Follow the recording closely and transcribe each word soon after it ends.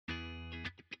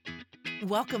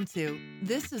Welcome to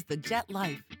This is the Jet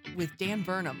Life with Dan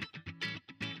Burnham,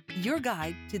 your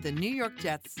guide to the New York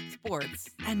Jets, sports,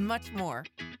 and much more.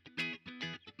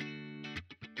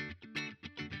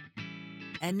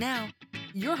 And now,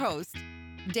 your host,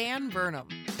 Dan Burnham.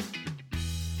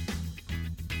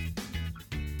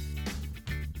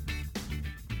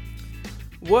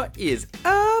 What is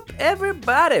up,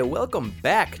 everybody? Welcome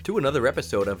back to another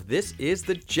episode of This is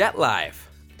the Jet Life.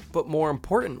 But more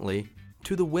importantly,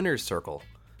 to the winner's circle,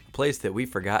 a place that we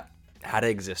forgot how to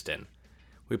exist in.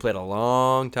 We played a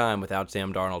long time without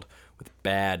Sam Darnold, with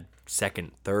bad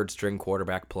second, third string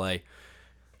quarterback play.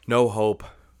 No hope.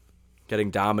 Getting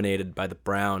dominated by the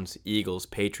Browns, Eagles,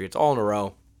 Patriots, all in a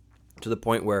row, to the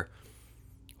point where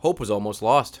hope was almost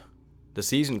lost. The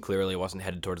season clearly wasn't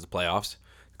headed towards the playoffs.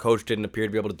 The coach didn't appear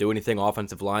to be able to do anything.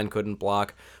 Offensive line couldn't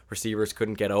block. Receivers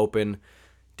couldn't get open.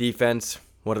 Defense,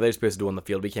 what are they supposed to do on the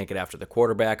field? We can't get after the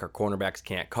quarterback. Our cornerbacks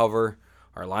can't cover.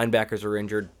 Our linebackers are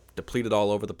injured, depleted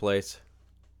all over the place.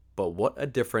 But what a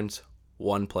difference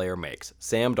one player makes.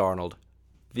 Sam Darnold,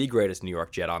 the greatest New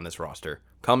York Jet on this roster,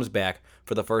 comes back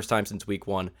for the first time since week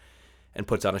one and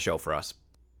puts on a show for us.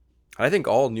 I think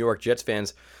all New York Jets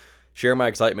fans share my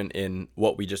excitement in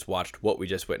what we just watched, what we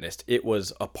just witnessed. It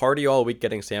was a party all week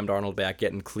getting Sam Darnold back,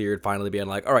 getting cleared, finally being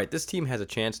like, all right, this team has a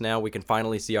chance now. We can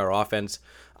finally see our offense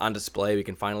on display. We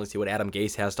can finally see what Adam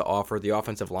Gase has to offer. The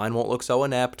offensive line won't look so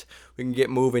inept. We can get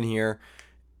moving here.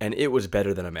 And it was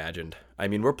better than imagined. I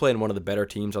mean, we're playing one of the better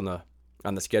teams on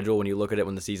the schedule when you look at it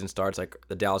when the season starts. Like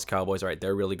the Dallas Cowboys, all right,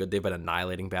 they're really good. They've been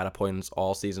annihilating bad opponents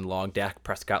all season long. Dak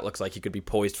Prescott looks like he could be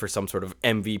poised for some sort of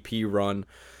MVP run.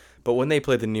 But when they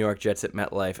play the New York Jets at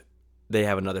MetLife, they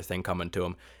have another thing coming to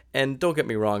them. And don't get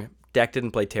me wrong, Dak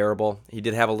didn't play terrible. He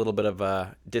did have a little bit of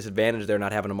a disadvantage there,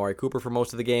 not having Amari Cooper for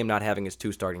most of the game, not having his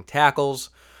two starting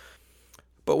tackles.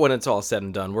 But when it's all said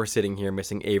and done, we're sitting here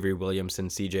missing Avery Williamson,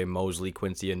 CJ Mosley,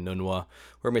 Quincy Enunwa.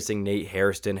 We're missing Nate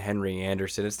Hairston, Henry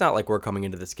Anderson. It's not like we're coming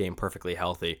into this game perfectly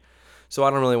healthy. So I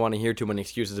don't really want to hear too many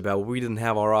excuses about we didn't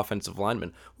have our offensive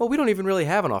linemen. Well, we don't even really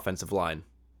have an offensive line.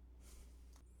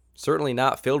 Certainly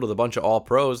not filled with a bunch of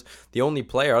all-pros. The only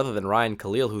player other than Ryan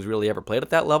Khalil who's really ever played at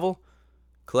that level,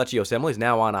 Kelechi Osemele, is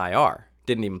now on IR.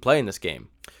 Didn't even play in this game.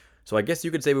 So I guess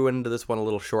you could say we went into this one a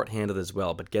little short-handed as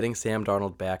well, but getting Sam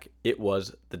Darnold back, it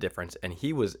was the difference. And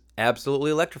he was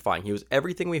absolutely electrifying. He was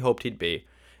everything we hoped he'd be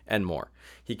and more.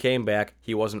 He came back.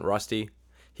 He wasn't rusty.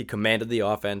 He commanded the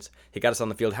offense. He got us on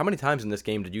the field. How many times in this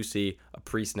game did you see a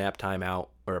pre-snap timeout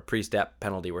or a pre-snap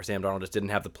penalty where Sam Darnold just didn't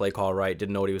have the play call right,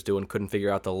 didn't know what he was doing, couldn't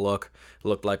figure out the look,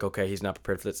 looked like, okay, he's not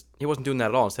prepared for this. He wasn't doing that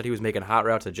at all. Instead, he was making hot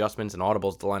routes, adjustments, and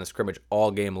audibles at the line of scrimmage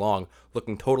all game long,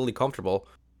 looking totally comfortable.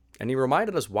 And he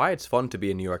reminded us why it's fun to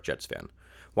be a New York Jets fan.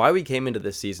 Why we came into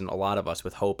this season, a lot of us,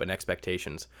 with hope and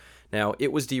expectations. Now,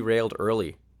 it was derailed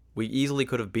early. We easily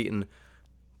could have beaten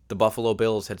the Buffalo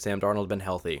Bills had Sam Darnold been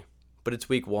healthy. But it's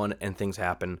week one, and things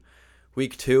happen.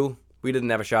 Week two, we didn't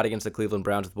have a shot against the Cleveland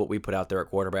Browns with what we put out there at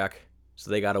quarterback.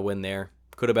 So they got a win there.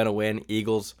 Could have been a win.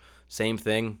 Eagles, same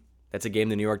thing. That's a game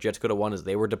the New York Jets could have won as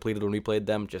they were depleted when we played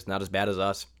them, just not as bad as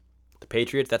us. The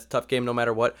Patriots, that's a tough game no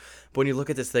matter what. But when you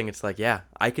look at this thing, it's like, yeah,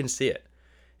 I can see it.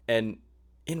 And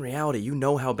in reality, you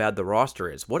know how bad the roster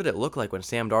is. What did it look like when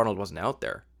Sam Darnold wasn't out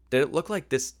there? Did it look like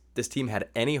this team had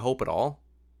any hope at all?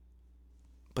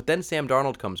 But then Sam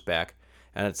Darnold comes back,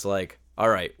 and it's like, all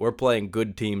right, we're playing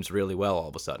good teams really well all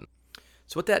of a sudden.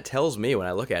 So what that tells me when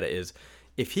I look at it is,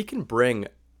 if he can bring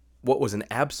what was an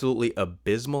absolutely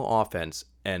abysmal offense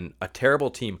and a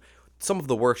terrible team, some of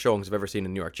the worst showings I've ever seen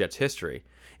in New York Jets history,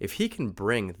 if he can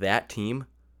bring that team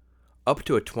up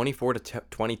to a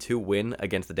 24-22 win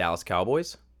against the Dallas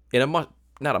Cowboys, in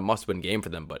not a must-win game for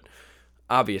them, but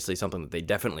obviously something that they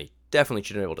definitely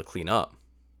should be able to clean up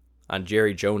on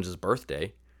Jerry Jones's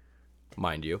birthday,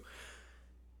 mind you.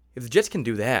 If the Jets can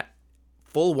do that,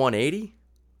 full 180,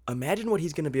 imagine what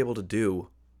he's going to be able to do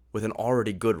with an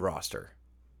already good roster.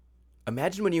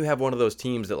 Imagine when you have one of those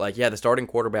teams that, like, yeah, the starting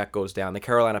quarterback goes down, the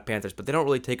Carolina Panthers, but they don't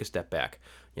really take a step back.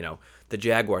 You know, the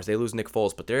Jaguars, they lose Nick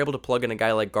Foles, but they're able to plug in a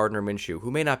guy like Gardner Minshew,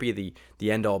 who may not be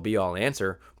the end-all, be-all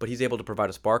answer, but he's able to provide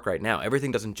a spark right now.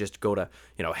 Everything doesn't just go to,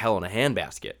 hell in a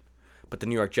handbasket. But the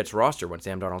New York Jets roster, when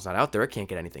Sam Darnold's not out there, it can't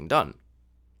get anything done.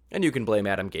 And you can blame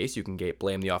Adam Gase, you can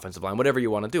blame the offensive line, whatever you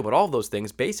want to do, but all of those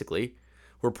things basically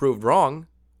were proved wrong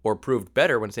or proved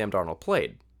better when Sam Darnold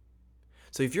played.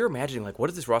 So if you're imagining, like, what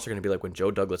is this roster going to be like when Joe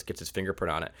Douglas gets his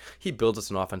fingerprint on it? He builds us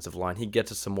an offensive line, he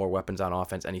gets us some more weapons on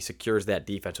offense, and he secures that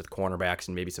defense with cornerbacks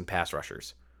and maybe some pass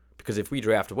rushers. Because if we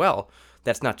draft well,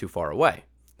 that's not too far away.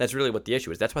 That's really what the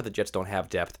issue is. That's why the Jets don't have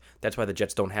depth. That's why the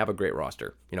Jets don't have a great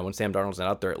roster. When Sam Darnold's not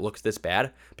out there, it looks this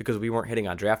bad because we weren't hitting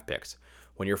on draft picks.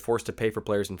 When you're forced to pay for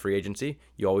players in free agency,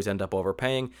 you always end up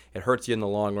overpaying. It hurts you in the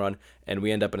long run, and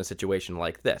we end up in a situation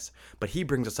like this. But he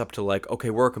brings us up to like,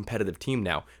 okay, we're a competitive team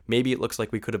now. Maybe it looks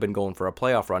like we could have been going for a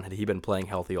playoff run had he been playing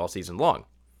healthy all season long.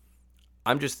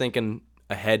 I'm just thinking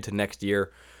ahead to next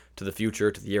year, to the future,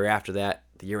 to the year after that,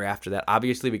 the year after that.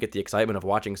 Obviously, we get the excitement of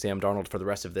watching Sam Darnold for the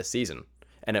rest of this season.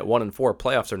 And at 1-4,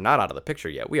 playoffs are not out of the picture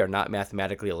yet. We are not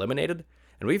mathematically eliminated,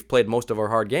 and we've played most of our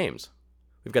hard games.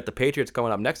 We've got the Patriots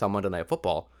coming up next on Monday Night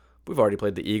Football. We've already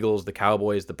played the Eagles, the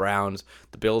Cowboys, the Browns,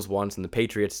 the Bills once, and the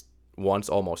Patriots once,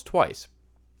 almost twice.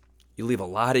 You leave a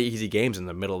lot of easy games in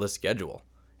the middle of this schedule.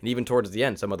 And even towards the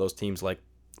end, some of those teams like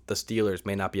the Steelers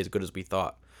may not be as good as we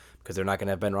thought because they're not going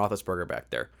to have Ben Roethlisberger back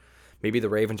there. Maybe the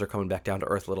Ravens are coming back down to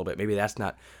earth a little bit. Maybe that's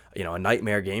not, a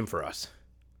nightmare game for us.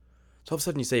 So all of a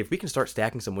sudden you say, if we can start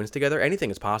stacking some wins together, anything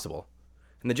is possible.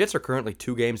 And the Jets are currently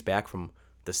 2 games back from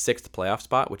the 6th playoff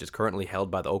spot, which is currently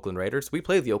held by the Oakland Raiders. We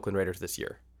play the Oakland Raiders this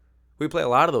year. We play a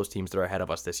lot of those teams that are ahead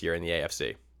of us this year in the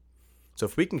AFC. So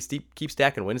if we can keep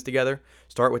stacking wins together,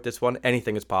 start with this one,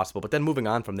 anything is possible. But then moving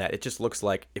on from that, it just looks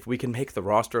like if we can make the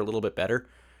roster a little bit better,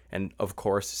 and of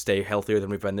course stay healthier than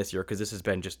we've been this year, because this has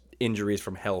been just injuries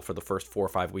from hell for the first 4 or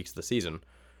 5 weeks of the season.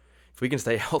 If we can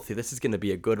stay healthy, this is going to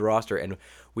be a good roster, and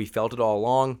we felt it all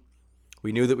along.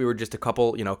 We knew that we were just a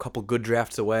couple good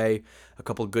drafts away, a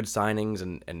couple good signings,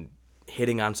 and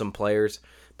hitting on some players.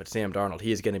 But Sam Darnold,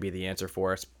 he is going to be the answer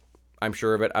for us. I'm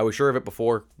sure of it. I was sure of it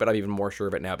before, but I'm even more sure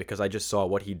of it now because I just saw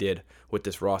what he did with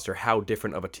this roster, how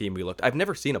different of a team we looked. I've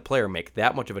never seen a player make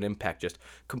that much of an impact just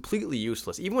completely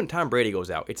useless. Even when Tom Brady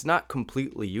goes out, it's not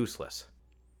completely useless.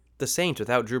 The Saints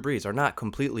without Drew Brees are not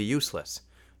completely useless.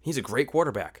 He's a great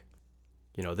quarterback.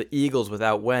 The Eagles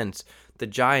without Wentz, the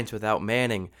Giants without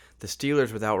Manning, the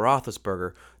Steelers without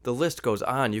Roethlisberger. The list goes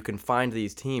on. You can find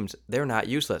these teams. They're not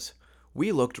useless.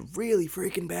 We looked really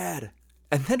freaking bad.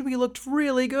 And then we looked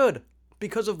really good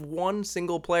because of one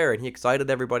single player. And he excited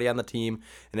everybody on the team,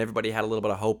 and everybody had a little bit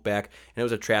of hope back. And it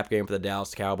was a trap game for the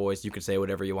Dallas Cowboys. You can say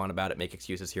whatever you want about it, make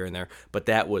excuses here and there. But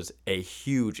that was a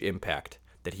huge impact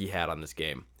that he had on this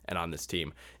game and on this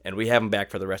team. And we have him back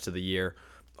for the rest of the year.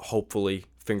 Hopefully,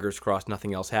 fingers crossed,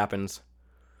 nothing else happens,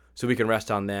 so we can rest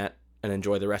on that and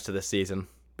enjoy the rest of the season,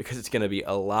 because it's going to be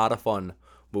a lot of fun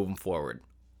moving forward.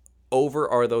 Over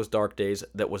are those dark days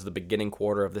that was the beginning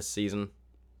quarter of this season.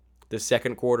 This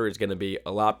second quarter is going to be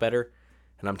a lot better,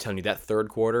 and I'm telling you, that third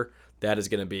quarter, that's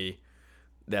going to be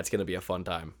a fun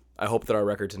time. I hope that our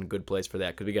record's in a good place for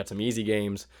that, because we got some easy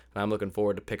games, and I'm looking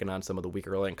forward to picking on some of the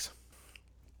weaker links.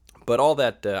 But all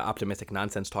that optimistic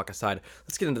nonsense talk aside,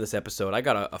 let's get into this episode. I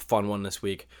got a fun one this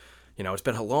week. It's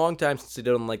been a long time since we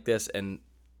did one like this, and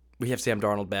we have Sam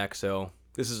Darnold back, so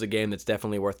this is a game that's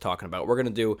definitely worth talking about. We're going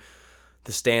to do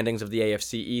the standings of the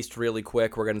AFC East really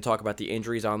quick. We're going to talk about the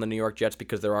injuries on the New York Jets,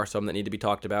 because there are some that need to be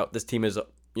talked about. This team is,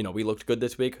 we looked good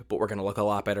this week, but we're going to look a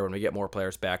lot better when we get more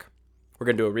players back. We're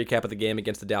going to do a recap of the game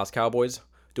against the Dallas Cowboys,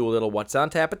 do a little what's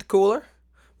on tap at the cooler.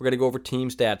 We're going to go over team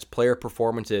stats, player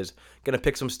performances, going to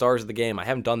pick some stars of the game. I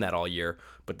haven't done that all year,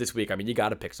 but this week, you got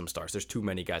to pick some stars. There's too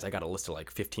many guys. I got a list of like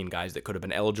 15 guys that could have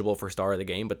been eligible for star of the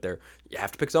game, but you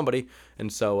have to pick somebody.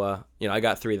 And so, I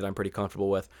got 3 that I'm pretty comfortable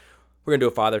with. We're going to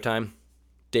do a father time.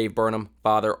 Dave Burnham,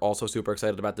 father, also super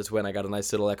excited about this win. I got a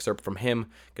nice little excerpt from him.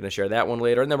 Going to share that one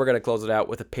later. And then we're going to close it out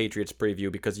with a Patriots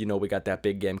preview, because we got that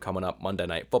big game coming up, Monday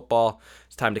Night Football.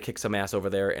 It's time to kick some ass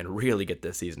over there and really get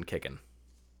this season kicking.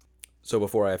 So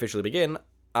before I officially begin,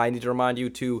 I need to remind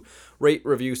you to rate,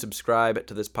 review, subscribe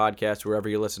to this podcast wherever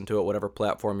you listen to it, whatever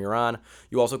platform you're on.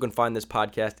 You also can find this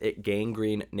podcast at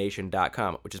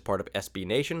gangreennation.com, which is part of SB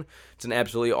Nation. It's an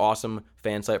absolutely awesome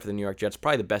fan site for the New York Jets,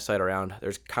 probably the best site around.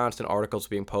 There's constant articles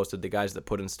being posted. The guys that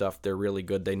put in stuff, they're really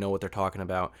good. They know what they're talking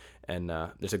about, and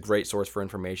there's a great source for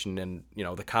information, and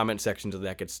the comment sections of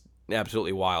that gets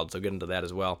absolutely wild, so get into that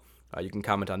as well. You can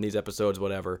comment on these episodes,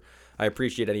 whatever. I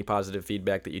appreciate any positive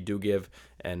feedback that you do give,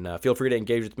 and feel free to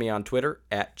engage with me on Twitter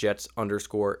at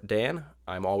Jets_Dan.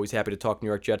 I'm always happy to talk New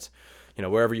York Jets,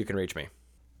 wherever you can reach me.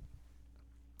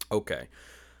 Okay.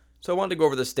 So I wanted to go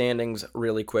over the standings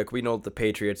really quick. We know that the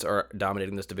Patriots are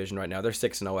dominating this division right now. They're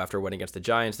 6-0 after winning against the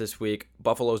Giants this week.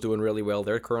 Buffalo's doing really well.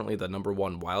 They're currently the number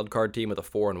 1 wildcard team with a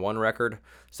 4-1 record.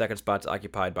 Second spot's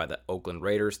occupied by the Oakland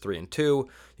Raiders, 3-2. You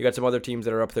got some other teams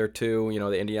that are up there too.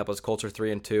 The Indianapolis Colts are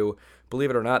 3-2.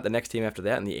 Believe it or not, the next team after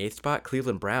that in the 8th spot,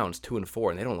 Cleveland Browns, 2-4,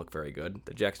 and they don't look very good.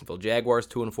 The Jacksonville Jaguars,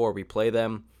 2-4. We play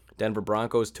them. Denver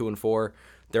Broncos, 2-4.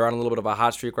 They're on a little bit of a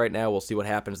hot streak right now. We'll see what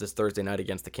happens this Thursday night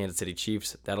against the Kansas City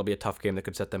Chiefs. That'll be a tough game that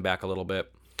could set them back a little bit.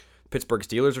 Pittsburgh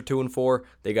Steelers are 2-4.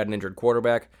 They got an injured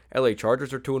quarterback. LA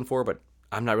Chargers are 2-4, but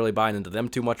I'm not really buying into them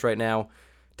too much right now.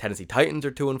 Tennessee Titans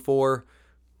are 2-4.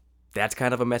 That's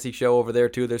kind of a messy show over there,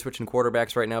 too. They're switching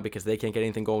quarterbacks right now because they can't get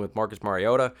anything going with Marcus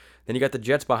Mariota. Then you got the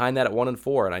Jets behind that at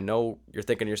 1-4, and I know you're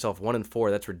thinking to yourself, 1-4,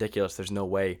 that's ridiculous. There's no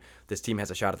way this team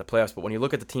has a shot at the playoffs. But when you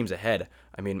look at the teams ahead,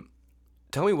 I mean,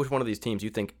 tell me which one of these teams you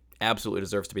think absolutely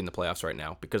deserves to be in the playoffs right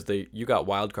now, because you got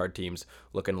wild card teams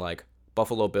looking like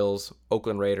Buffalo Bills,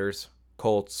 Oakland Raiders,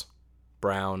 Colts,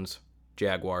 Browns,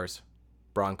 Jaguars,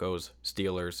 Broncos,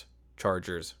 Steelers,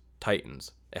 Chargers,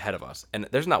 Titans ahead of us. And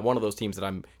there's not one of those teams that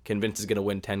I'm convinced is going to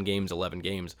win 10 games, 11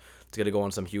 games. It's going to go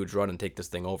on some huge run and take this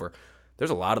thing over. There's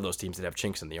a lot of those teams that have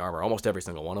chinks in the armor, almost every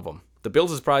single one of them. The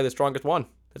Bills is probably the strongest one.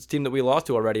 That's a team that we lost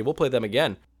to already. We'll play them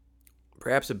again.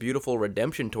 Perhaps a beautiful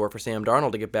redemption tour for Sam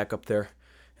Darnold to get back up there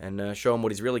and show him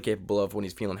what he's really capable of when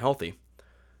he's feeling healthy.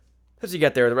 As you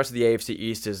get there, the rest of the AFC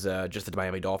East is just the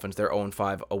Miami Dolphins. They're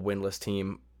 0-5, a winless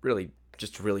team. Really,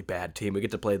 just a really bad team. We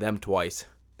get to play them twice.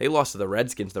 They lost to the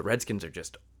Redskins. The Redskins are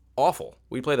just awful.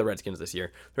 We play the Redskins this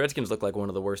year. The Redskins look like one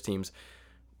of the worst teams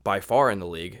by far in the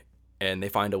league, and they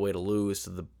find a way to lose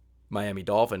to the Miami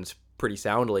Dolphins pretty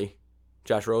soundly.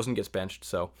 Josh Rosen gets benched,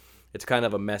 so it's kind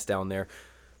of a mess down there.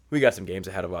 We got some games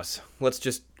ahead of us. Let's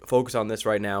just focus on this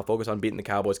right now. Focus on beating the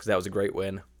Cowboys because that was a great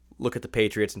win. Look at the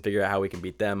Patriots and figure out how we can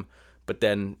beat them, but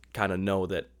then kind of know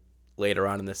that later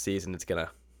on in this season it's gonna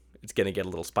get a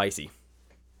little spicy.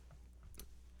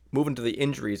 Moving to the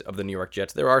injuries of the New York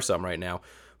Jets, there are some right now.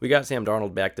 We got Sam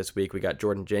Darnold back this week. We got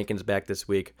Jordan Jenkins back this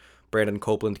week. Brandon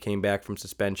Copeland came back from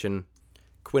suspension.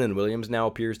 Quinnen Williams now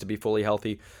appears to be fully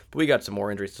healthy, but we got some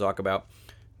more injuries to talk about.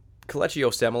 Kelechi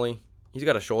Osemele, he's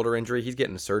got a shoulder injury. He's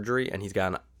getting surgery, and he's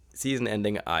got an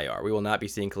season-ending IR. We will not be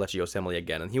seeing Kelechi Osemele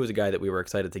again, and he was a guy that we were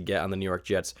excited to get on the New York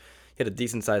Jets. He had a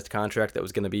decent-sized contract that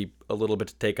was going to be a little bit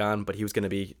to take on, but he was going to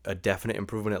be a definite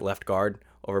improvement at left guard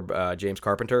over James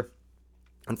Carpenter.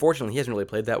 Unfortunately, he hasn't really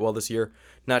played that well this year.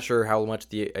 Not sure how much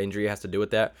the injury has to do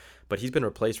with that, but he's been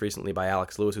replaced recently by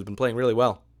Alex Lewis, who's been playing really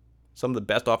well. Some of the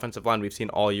best offensive line we've seen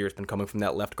all year has been coming from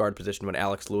that left guard position when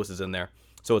Alex Lewis is in there.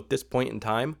 So at this point in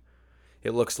time,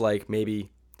 it looks like maybe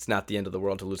it's not the end of the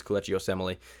world to lose Kelechi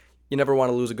Osemele. You never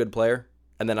want to lose a good player,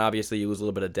 and then obviously you lose a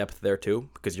little bit of depth there too,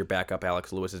 because your backup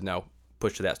Alex Lewis is now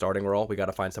pushed to that starting role. We got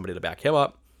to find somebody to back him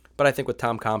up. But I think with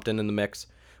Tom Compton in the mix,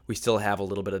 we still have a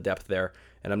little bit of depth there,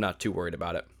 and I'm not too worried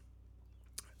about it.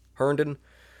 Herndon,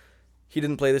 he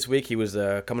didn't play this week. He was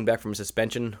coming back from a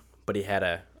suspension, but he had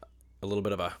a little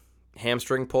bit of a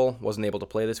hamstring pull, wasn't able to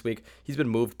play this week. He's been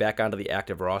moved back onto the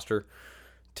active roster.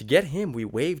 To get him, we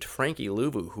waived Frankie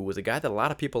Louvu, who was a guy that a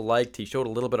lot of people liked. He showed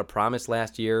a little bit of promise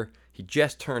last year. He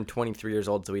just turned 23 years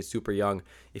old, so he's super young.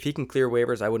 If he can clear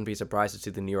waivers, I wouldn't be surprised to see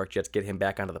the New York Jets get him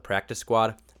back onto the practice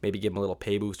squad, maybe give him a little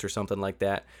pay boost or something like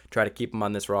that, try to keep him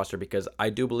on this roster, because I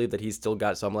do believe that he's still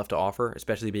got some left to offer,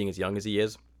 especially being as young as he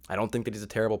is. I don't think that he's a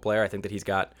terrible player. I think that he's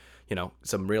got,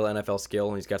 some real NFL skill,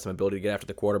 and he's got some ability to get after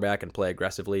the quarterback and play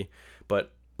aggressively.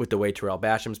 But with the way Terrell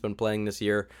Basham's been playing this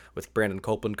year, with Brandon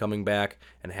Copeland coming back,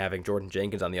 and having Jordan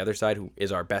Jenkins on the other side, who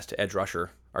is our best edge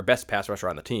rusher, our best pass rusher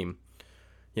on the team,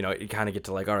 you kind of get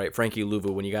to all right, Frankie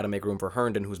Louvu, when you got to make room for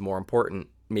Herndon, who's more important,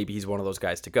 maybe he's one of those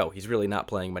guys to go. He's really not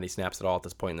playing many snaps at all at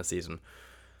this point in the season.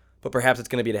 But perhaps it's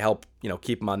going to be to help,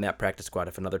 keep him on that practice squad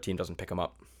if another team doesn't pick him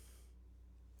up.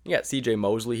 You got C.J.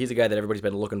 Mosley. He's a guy that everybody's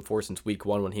been looking for since week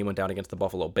 1 when he went down against the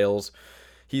Buffalo Bills.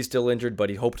 He's still injured, but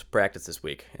he hopes to practice this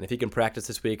week. And if he can practice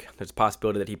this week, there's a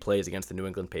possibility that he plays against the New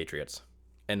England Patriots.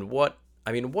 And what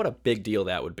a big deal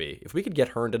that would be. If we could get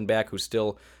Herndon back, who's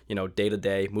still,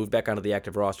 day-to-day, moved back onto the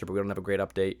active roster, but we don't have a great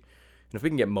update. And if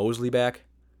we can get Mosley back,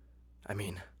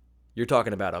 you're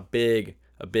talking about a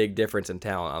big difference in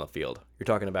talent on the field. You're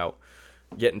talking about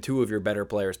getting 2 of your better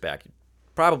players back.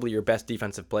 Probably your best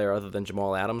defensive player other than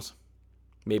Jamal Adams.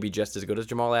 Maybe just as good as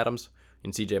Jamal Adams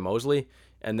in C.J. Mosley.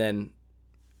 And then,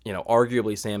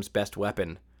 arguably Sam's best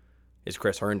weapon is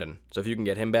Chris Herndon. So if you can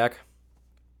get him back,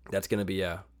 that's going to be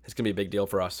a big deal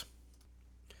for us.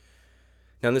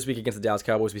 Now, this week against the Dallas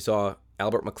Cowboys, we saw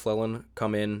Albert McClellan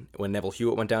come in when Neville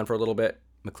Hewitt went down for a little bit.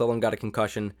 McClellan got a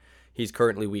concussion. He's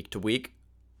currently week to week.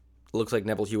 It looks like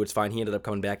Neville Hewitt's fine. He ended up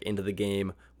coming back into the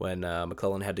game when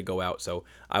McClellan had to go out. So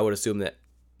I would assume that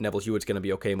Neville Hewitt's going to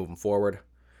be okay moving forward.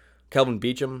 Kelvin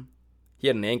Beachum, he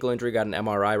had an ankle injury, got an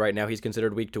MRI right now. He's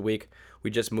considered week to week.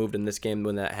 We just moved in this game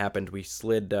when that happened. We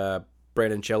slid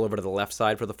Brandon Shell over to the left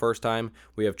side for the first time.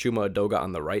 We have Chuma Adoga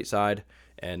on the right side,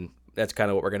 and that's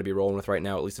kind of what we're going to be rolling with right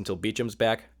now, at least until Beachum's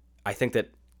back. I think that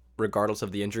regardless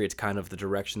of the injury, it's kind of the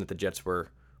direction that the Jets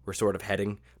were sort of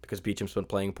heading, because Beachum's been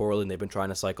playing poorly, and they've been trying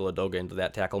to cycle Adoga into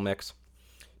that tackle mix.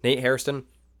 Nate Hairston,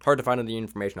 hard to find any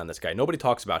information on this guy. Nobody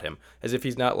talks about him, as if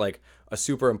he's not a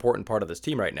super important part of this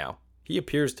team right now. He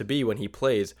appears to be, when he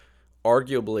plays,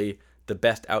 arguably the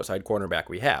best outside cornerback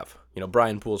we have.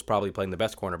 Brian Poole's probably playing the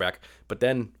best cornerback, but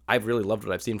then I've really loved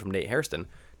what I've seen from Nate Hairston.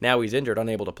 Now he's injured,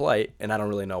 unable to play, and I don't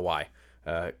really know why.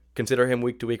 Consider him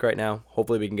week to week right now.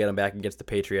 Hopefully we can get him back against the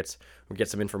Patriots or get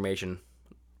some information.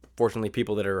 Fortunately,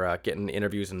 people that are getting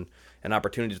interviews and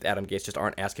opportunities with Adam Gase just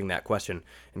aren't asking that question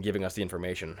and giving us the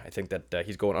information. I think that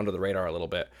he's going under the radar a little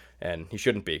bit, and he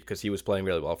shouldn't be because he was playing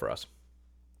really well for us.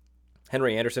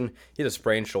 Henry Anderson, he has a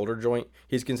sprained shoulder joint.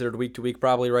 He's considered week to week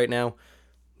probably right now.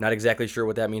 Not exactly sure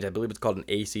what that means. I believe it's called an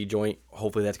AC joint.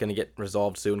 Hopefully that's going to get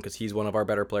resolved soon because he's one of our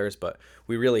better players, but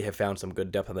we really have found some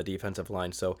good depth on the defensive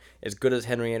line. So as good as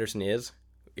Henry Anderson is,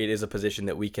 it is a position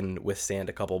that we can withstand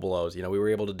a couple blows. We were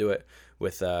able to do it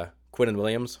with Quinnen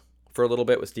Williams for a little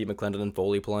bit with Steve McClendon and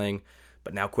Foley playing,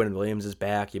 but now Quinnen Williams is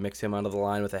back. You mix him onto the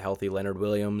line with a healthy Leonard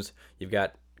Williams. You've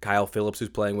got Kyle Phillips who's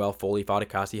playing well. Foley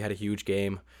Fatukasi had a huge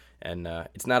game. And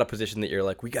it's not a position that you're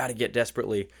like, we got to get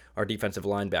desperately our defensive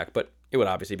line back. But it would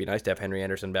obviously be nice to have Henry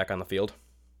Anderson back on the field.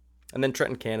 And then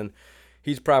Trenton Cannon,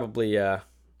 he's probably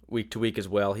week to week as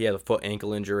well. He had a foot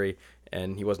ankle injury,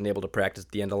 and he wasn't able to practice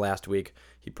at the end of last week.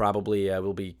 He probably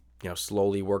will be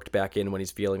slowly worked back in when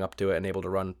he's feeling up to it and able to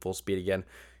run full speed again.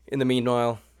 In the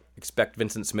meanwhile, expect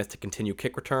Vincent Smith to continue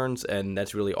kick returns, and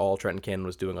that's really all Trenton Cannon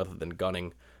was doing other than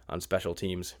gunning on special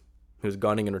teams. He was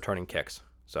gunning and returning kicks.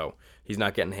 So he's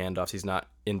not getting handoffs. He's not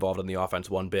involved in the offense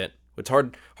one bit. It's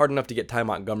hard enough to get Ty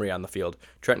Montgomery on the field.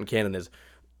 Trenton Cannon is,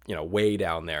 way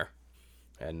down there.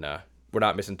 And we're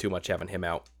not missing too much having him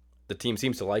out. The team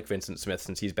seems to like Vincent Smith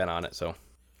since he's been on it. So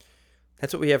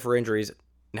that's what we have for injuries.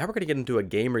 Now we're going to get into a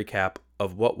game recap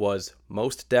of what was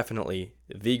most definitely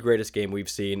the greatest game we've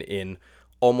seen in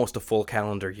almost a full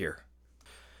calendar year.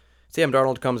 Sam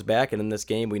Darnold comes back, and in this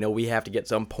game, we know we have to get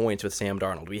some points with Sam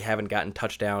Darnold. We haven't gotten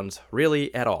touchdowns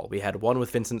really at all. We had one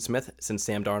with Vincent Smith since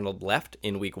Sam Darnold left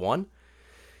in week 1,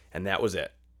 and that was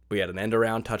it. We had an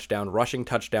end-around touchdown, rushing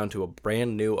touchdown to a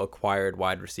brand new acquired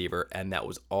wide receiver, and that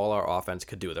was all our offense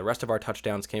could do. The rest of our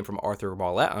touchdowns came from Arthur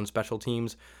Mollett on special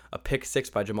teams, a pick 6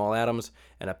 by Jamal Adams,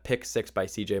 and a pick 6 by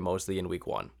CJ Mosley in week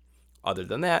 1. Other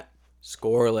than that,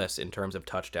 scoreless in terms of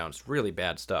touchdowns. Really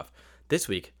bad stuff. This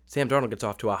week, Sam Darnold gets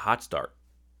off to a hot start.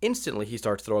 Instantly, he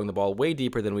starts throwing the ball way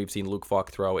deeper than we've seen Luke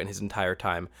Falk throw in his entire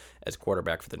time as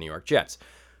quarterback for the New York Jets.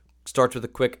 Starts with a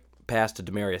quick pass to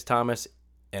Demaryius Thomas,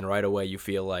 and right away you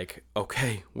feel like,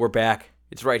 okay, we're back.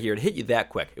 It's right here. It hit you that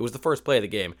quick. It was the first play of the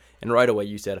game, and right away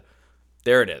you said,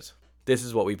 there it is. This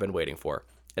is what we've been waiting for.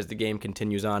 As the game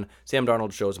continues on, Sam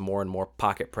Darnold shows more and more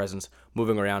pocket presence,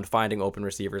 moving around, finding open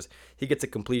receivers. He gets a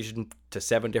completion to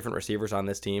 7 different receivers on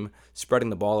this team, spreading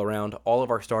the ball around. All of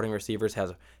our starting receivers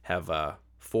have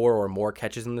 4 or more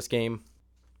catches in this game.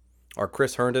 Our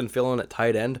Chris Herndon filling at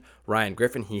tight end, Ryan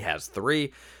Griffin, he has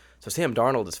 3. So Sam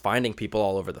Darnold is finding people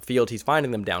all over the field. He's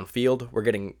finding them downfield. We're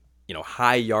getting,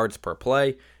 high yards per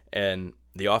play, and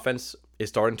the offense is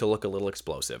starting to look a little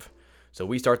explosive. So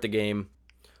we start the game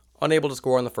unable to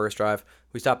score on the first drive.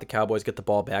 We stop the Cowboys, get the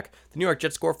ball back. The New York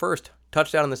Jets score first.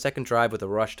 Touchdown on the second drive with a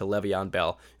rush to Le'Veon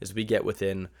Bell as we get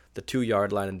within the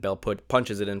 2-yard line, and Bell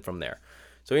punches it in from there.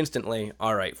 So instantly,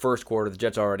 all right, first quarter, the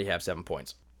Jets already have 7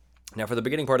 points. Now, for the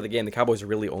beginning part of the game, the Cowboys are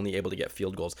really only able to get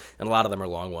field goals, and a lot of them are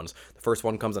long ones. The first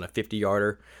one comes on a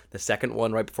 50-yarder. The second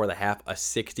one, right before the half, a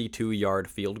 62-yard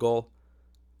field goal.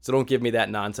 So don't give me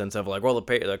that nonsense of like, well,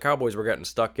 the Cowboys were getting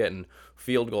stuck getting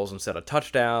field goals instead of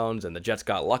touchdowns, and the Jets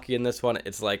got lucky in this one.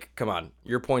 It's like, come on,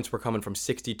 your points were coming from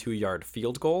 62-yard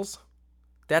field goals?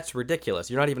 That's ridiculous.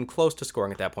 You're not even close to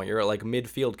scoring at that point. You're at like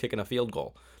midfield kicking a field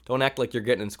goal. Don't act like you're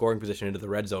getting in scoring position into the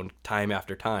red zone time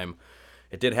after time.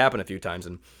 It did happen a few times,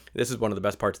 and this is one of the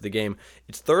best parts of the game.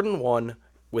 It's 3rd and 1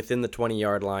 within the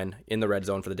 20-yard line in the red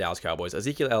zone for the Dallas Cowboys.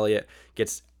 Ezekiel Elliott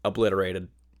gets obliterated.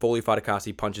 Foley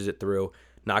Fatukasi punches it through,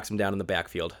 knocks him down in the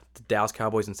backfield. The Dallas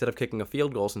Cowboys, instead of kicking a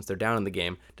field goal since they're down in the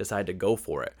game, decide to go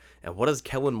for it. And what does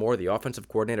Kellen Moore, the offensive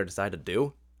coordinator, decide to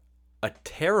do? A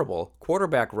terrible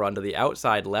quarterback run to the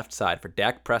outside left side for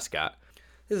Dak Prescott.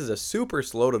 This is a super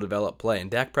slow to develop play,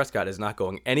 and Dak Prescott is not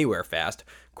going anywhere fast.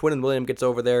 Quinnen Williams gets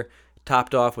over there,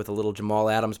 topped off with a little Jamal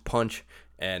Adams punch,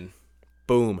 and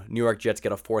boom, New York Jets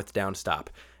get a 4th down stop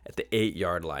at the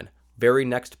 8-yard line. Very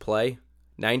next play,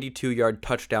 92-yard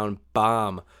touchdown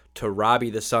bomb to Robbie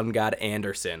the Sun God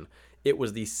Anderson. It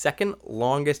was the 2nd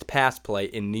longest pass play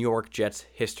in New York Jets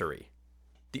history.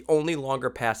 The only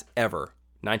longer pass ever,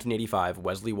 1985,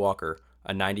 Wesley Walker,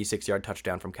 a 96-yard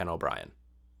touchdown from Ken O'Brien.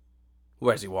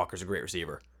 Wesley Walker's a great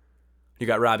receiver. You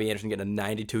got Robbie Anderson getting a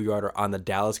 92-yarder on the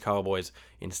Dallas Cowboys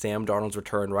in Sam Darnold's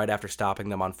return right after stopping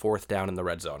them on 4th down in the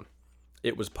red zone.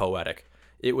 It was poetic.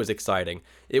 It was exciting.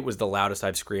 It was the loudest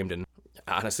I've screamed, and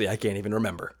honestly, I can't even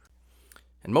remember.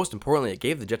 And most importantly, it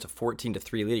gave the Jets a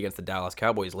 14-3 lead against the Dallas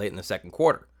Cowboys late in the second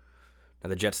quarter. Now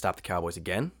the Jets stop the Cowboys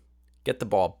again, get the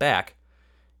ball back,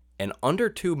 and under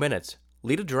 2 minutes,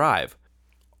 lead a drive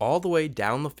all the way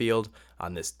down the field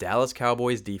on this Dallas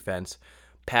Cowboys defense,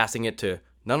 passing it to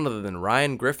none other than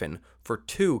Ryan Griffin for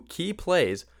 2 key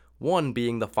plays, one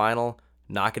being the final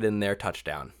knock it in there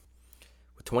touchdown.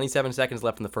 With 27 seconds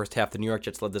left in the first half, the New York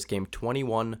Jets led this game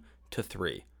 21-3,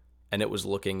 and it was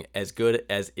looking as good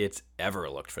as it's ever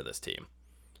looked for this team.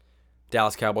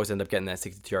 Dallas Cowboys end up getting that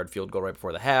 62-yard field goal right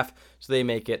before the half, so they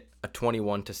make it a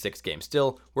 21-6 game.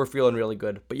 Still, we're feeling really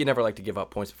good, but you never like to give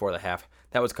up points before the half.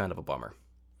 That was kind of a bummer.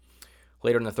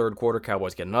 Later in the third quarter,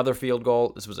 Cowboys get another field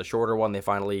goal. This was a shorter one. They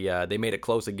finally they made it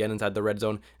close again inside the red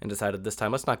zone and decided this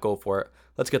time, let's not go for it.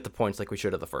 Let's get the points like we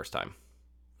should have the first time.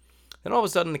 Then all of a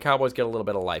sudden, the Cowboys get a little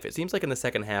bit of life. It seems like in the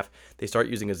second half, they start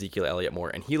using Ezekiel Elliott more,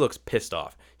 and he looks pissed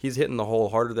off. He's hitting the hole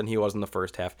harder than he was in the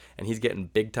first half, and he's getting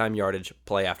big-time yardage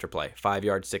play after play, 5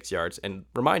 yards, 6 yards. And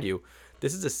remind you,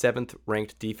 this is a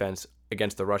 7th-ranked defense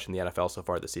against the rush in the NFL so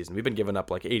far this season. We've been giving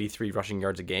up like 83 rushing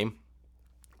yards a game.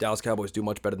 Dallas Cowboys do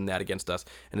much better than that against us.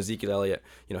 And Ezekiel Elliott,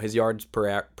 his yards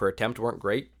per attempt weren't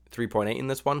great, 3.8 in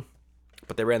this one,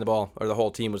 but they ran the ball, or the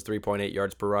whole team was 3.8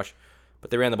 yards per rush. But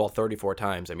they ran the ball 34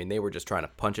 times. I mean, they were just trying to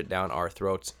punch it down our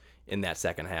throats in that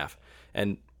second half.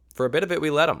 And for a bit of it, we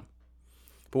let them.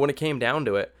 But when it came down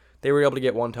to it, they were able to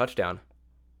get 1 touchdown.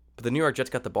 But the New York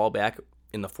Jets got the ball back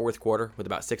in the fourth quarter with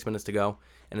about 6 minutes to go.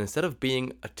 And instead of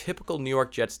being a typical New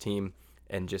York Jets team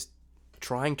and just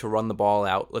trying to run the ball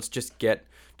out, let's just get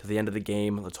to the end of the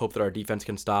game. Let's hope that our defense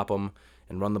can stop them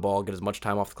and run the ball, get as much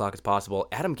time off the clock as possible.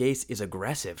 Adam Gase is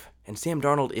aggressive, and Sam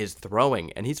Darnold is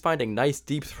throwing, and he's finding nice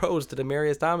deep throws to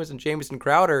Demaryius Thomas and Jamison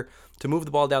Crowder to move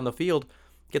the ball down the field,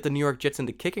 get the New York Jets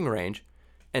into kicking range.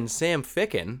 And Sam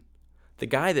Ficken, the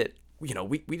guy that we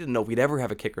didn't know we'd ever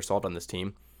have a kicker solved on this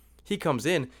team, he comes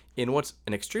in what's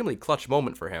an extremely clutch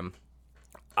moment for him.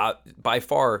 By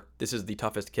far, this is the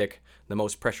toughest kick, the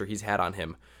most pressure he's had on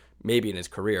him, maybe in his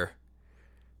career.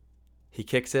 He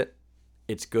kicks it.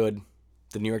 It's good.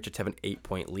 The New York Jets have an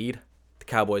 8-point lead. The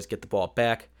Cowboys get the ball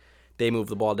back. They move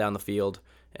the ball down the field,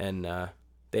 and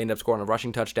they end up scoring a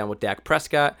rushing touchdown with Dak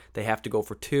Prescott. They have to go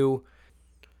for 2.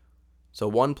 So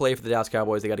 1 play for the Dallas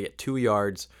Cowboys. They got to get 2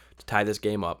 yards to tie this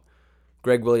game up.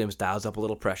 Greg Williams dials up a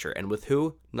little pressure, and with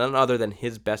who? None other than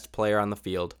his best player on the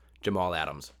field, Jamal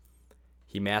Adams.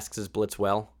 He masks his blitz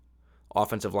well.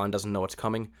 Offensive line doesn't know what's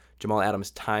coming. Jamal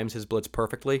Adams times his blitz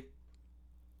perfectly.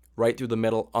 Right through the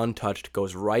middle, untouched,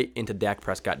 goes right into Dak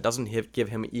Prescott. Doesn't give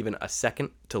him even a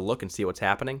second to look and see what's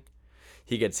happening.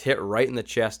 He gets hit right in the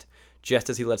chest just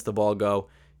as he lets the ball go.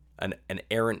 An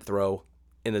errant throw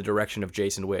in the direction of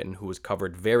Jason Witten, who was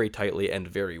covered very tightly and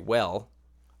very well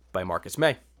by Marcus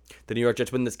May. The New York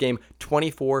Jets win this game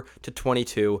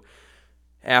 24-22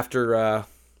 after,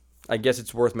 I guess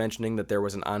it's worth mentioning that there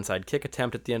was an onside kick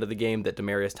attempt at the end of the game that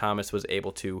Demaryius Thomas was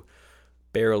able to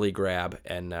barely grab,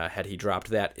 and had he dropped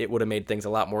that, it would have made things a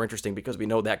lot more interesting because we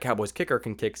know that Cowboys kicker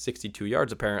can kick 62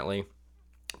 yards apparently.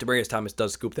 Demaryius Thomas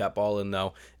does scoop that ball in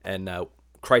though, and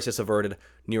crisis averted.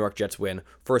 New York Jets win.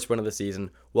 First win of the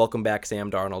season. Welcome back,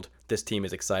 Sam Darnold. This team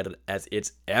is excited as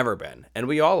it's ever been, and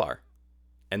we all are.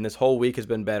 And this whole week has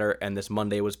been better, and this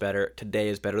Monday was better. Today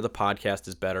is better. The podcast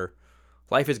is better.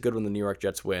 Life is good when the New York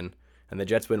Jets win, and the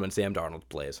Jets win when Sam Darnold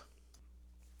plays.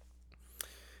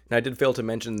 Now, I did fail to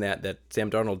mention that Sam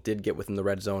Darnold did get within the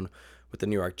red zone with the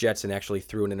New York Jets and actually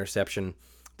threw an interception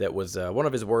that was one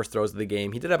of his worst throws of the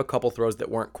game. He did have a couple throws that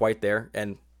weren't quite there,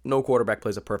 and no quarterback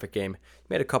plays a perfect game. He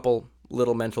made a couple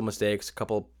little mental mistakes, a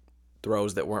couple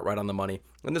throws that weren't right on the money,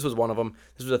 and this was one of them.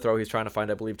 This was a throw he was trying to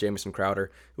find, I believe, Jamison Crowder.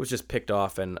 It was just picked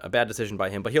off, and a bad decision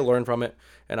by him, but he'll learn from it.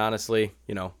 And honestly,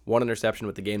 1 interception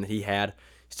with the game that he had,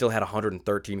 he still had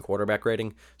 113 quarterback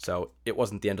rating, so it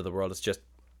wasn't the end of the world. It's just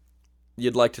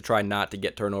you'd like to try not to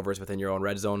get turnovers within your own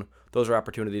red zone. Those are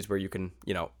opportunities where you can,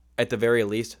 at the very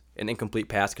least, an incomplete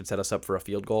pass could set us up for a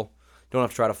field goal. You don't have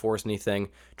to try to force anything.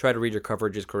 Try to read your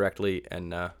coverages correctly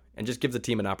and just give the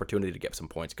team an opportunity to get some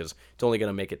points because it's only going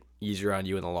to make it easier on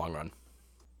you in the long run.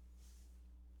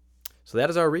 So that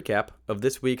is our recap of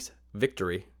this week's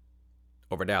victory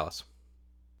over Dallas.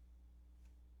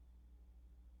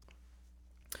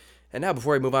 And now,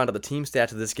 before I move on to the team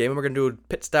stats of this game, we're going to do a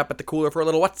pit stop at the cooler for a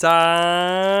little What's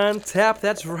on Tap.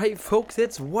 That's right, folks.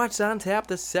 It's What's on Tap,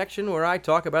 the section where I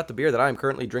talk about the beer that I'm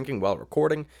currently drinking while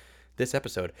recording this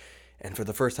episode. And for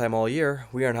the first time all year,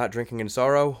 we are not drinking in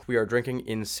sorrow. We are drinking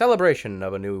in celebration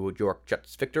of a New York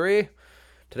Jets victory.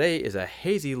 Today is a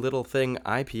Hazy Little Thing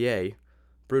IPA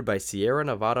brewed by Sierra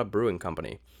Nevada Brewing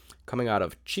Company, coming out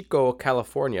of Chico,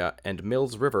 California, and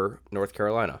Mills River, North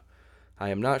Carolina. I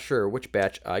am not sure which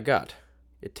batch I got.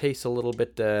 It tastes a little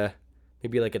bit,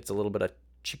 maybe like it's a little bit of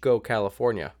Chico,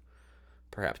 California,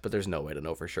 perhaps, but there's no way to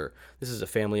know for sure. This is a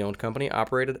family-owned company,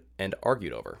 operated and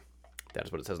argued over. That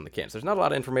is what it says in the can. So there's not a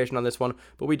lot of information on this one,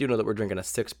 but we do know that we're drinking a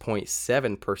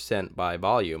 6.7% by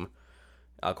volume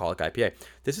alcoholic IPA.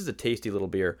 This is a tasty little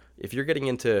beer. If you're getting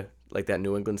into like that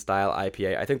New England style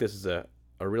IPA, I think this is a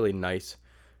really nice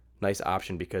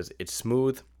option because it's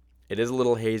smooth. It is a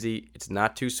little hazy. It's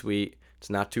not too sweet. It's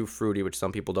not too fruity, which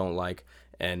some people don't like,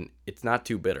 and it's not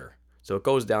too bitter. So it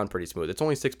goes down pretty smooth. It's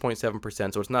only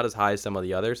 6.7%, so it's not as high as some of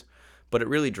the others, but it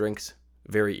really drinks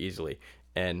very easily.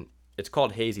 And it's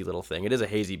called Hazy Little Thing. It is a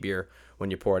hazy beer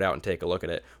when you pour it out and take a look at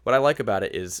it. What I like about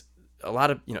it is a lot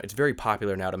of, it's very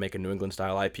popular now to make a New England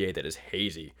style IPA that is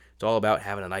hazy. It's all about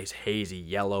having a nice hazy,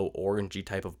 yellow, orangey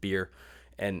type of beer.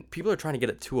 And people are trying to get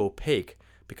it too opaque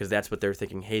because that's what they're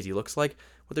thinking hazy looks like.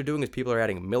 What they're doing is people are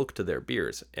adding milk to their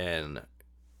beers, and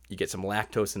you get some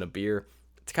lactose in a beer.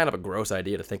 It's kind of a gross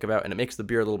idea to think about, and it makes the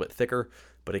beer a little bit thicker,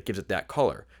 but it gives it that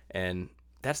color. And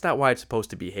that's not why it's supposed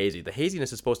to be hazy. The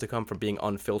haziness is supposed to come from being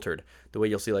unfiltered. The way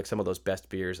you'll see like some of those best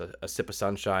beers, a Sip of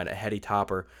Sunshine, a Heady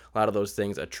Topper, a lot of those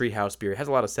things, a Treehouse beer, it has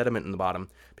a lot of sediment in the bottom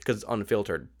because it's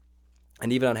unfiltered.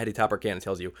 And even on Heady Topper can, it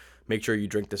tells you, make sure you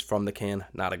drink this from the can,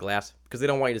 not a glass, because they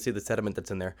don't want you to see the sediment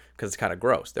that's in there because it's kind of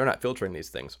gross. They're not filtering these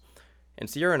things. And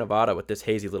Sierra Nevada with this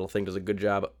Hazy Little Thing does a good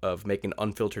job of making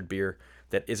unfiltered beer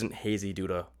that isn't hazy due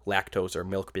to lactose or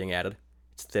milk being added.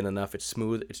 It's thin enough, it's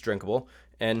smooth, it's drinkable,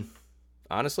 and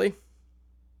honestly,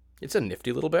 it's a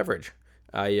nifty little beverage.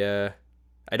 I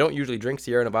don't usually drink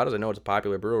Sierra Nevadas. I know it's a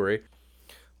popular brewery,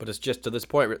 but it's just to this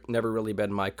point never really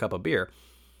been my cup of beer.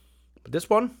 But this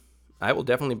one, I will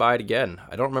definitely buy it again.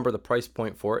 I don't remember the price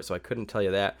point for it, so I couldn't tell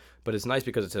you that. But it's nice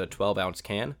because it's in a 12-ounce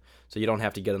can, so you don't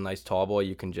have to get a nice tall boy.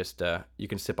 You can just you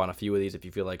can sip on a few of these if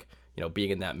you feel like being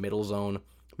in that middle zone.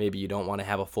 Maybe you don't want to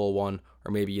have a full one,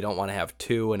 or maybe you don't want to have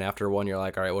two, and after one you're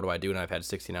like, all right, what do I do? And I've had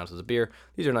 16 ounces of beer.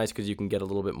 These are nice because you can get a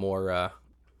little bit more,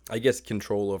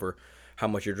 control over how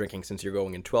much you're drinking since you're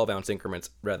going in 12-ounce increments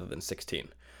rather than 16.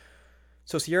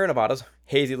 So Sierra Nevada's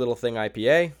Hazy Little Thing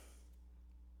IPA.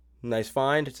 Nice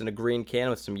find. It's in a green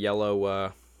can with some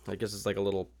yellow, I guess it's like a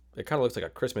little, it kind of looks like a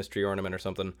Christmas tree ornament or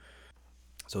something.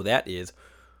 So that is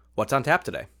what's on tap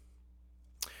today.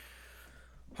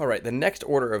 All right, the next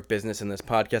order of business in this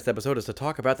podcast episode is to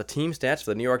talk about the team stats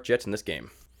for the New York Jets in this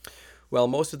game. Well,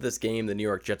 most of this game, the New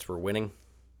York Jets were winning.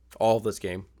 All of this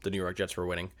game, the New York Jets were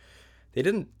winning. They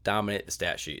didn't dominate the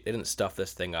stat sheet. They didn't stuff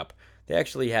this thing up. They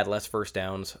actually had less first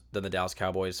downs than the Dallas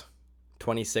Cowboys.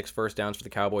 26 first downs for the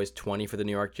Cowboys, 20 for the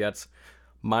New York Jets.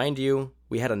 Mind you,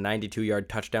 we had a 92-yard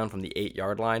touchdown from the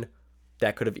 8-yard line.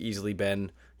 That could have easily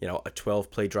been, a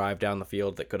 12-play drive down the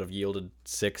field that could have yielded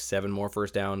 6, 7 more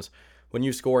first downs. When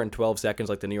you score in 12 seconds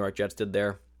like the New York Jets did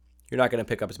there, you're not going to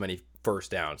pick up as many first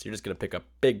downs. You're just going to pick up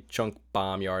big chunk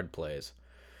bomb yard plays.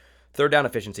 Third down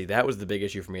efficiency, that was the big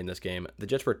issue for me in this game. The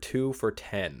Jets were 2 for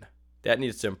 10. That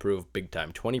needs to improve big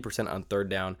time. 20% on third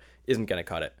down isn't going to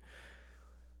cut it.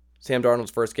 Sam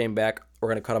Darnold's first game back, we're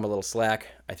going to cut him a little slack.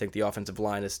 I think the offensive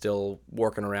line is still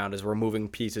working around as we're moving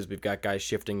pieces. We've got guys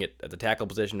shifting it at the tackle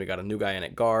position. We got a new guy in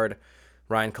at guard.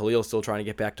 Ryan Khalil's still trying to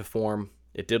get back to form.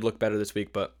 It did look better this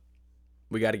week, but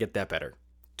we got to get that better.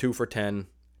 2 for 10.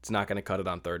 It's not going to cut it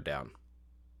on third down.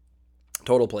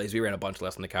 Total plays, we ran a bunch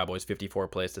less than the Cowboys, 54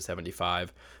 plays to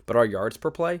 75. But our yards per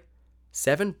play,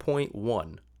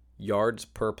 7.1 yards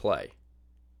per play.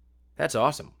 That's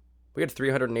awesome. We had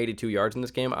 382 yards in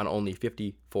this game on only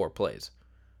 54 plays.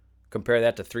 Compare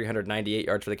that to 398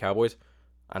 yards for the Cowboys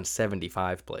on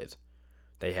 75 plays.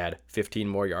 They had 15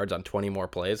 more yards on 20 more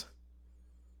plays.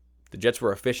 The Jets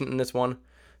were efficient in this one.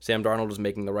 Sam Darnold was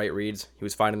making the right reads. He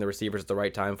was finding the receivers at the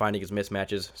right time, finding his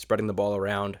mismatches, spreading the ball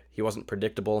around. He wasn't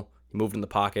predictable. He moved in the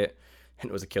pocket, and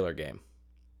it was a killer game.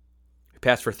 We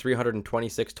passed for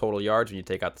 326 total yards when you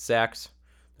take out the sacks.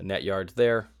 The net yards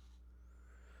there.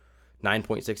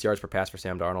 9.6 yards per pass for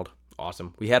Sam Darnold.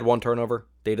 Awesome. We had one turnover.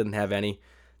 They didn't have any.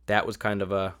 That was kind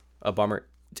of a bummer.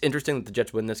 It's interesting that the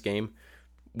Jets win this game,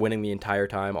 winning the entire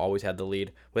time, always had the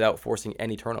lead, without forcing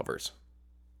any turnovers.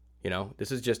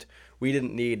 This is just, we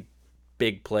didn't need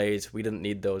big plays. We didn't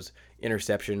need those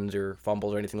interceptions or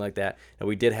fumbles or anything like that. And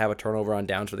we did have a turnover on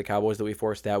downs for the Cowboys that we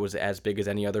forced. That was as big as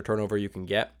any other turnover you can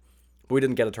get. But we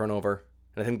didn't get a turnover.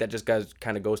 And I think that just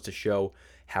kind of goes to show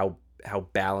how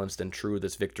balanced and true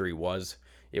this victory was.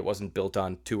 It wasn't built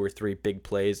on 2 or 3 big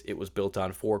plays. It was built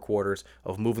on 4 quarters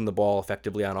of moving the ball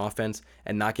effectively on offense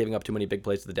and not giving up too many big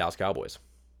plays to the Dallas Cowboys.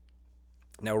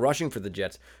 Now, rushing for the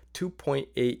Jets,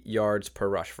 2.8 yards per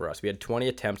rush for us. We had 20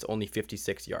 attempts, only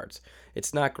 56 yards.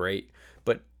 It's not great,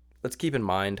 but let's keep in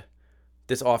mind,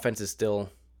 this offense is still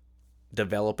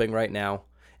developing right now.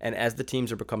 And as the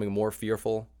teams are becoming more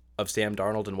fearful of Sam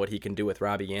Darnold and what he can do with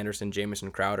Robbie Anderson,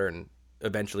 Jamison Crowder, and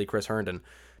eventually Chris Herndon,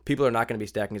 people are not going to be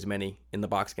stacking as many in the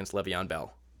box against Le'Veon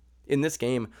Bell. In this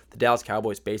game, the Dallas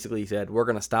Cowboys basically said, we're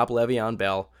going to stop Le'Veon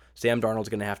Bell. Sam Darnold's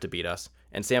going to have to beat us.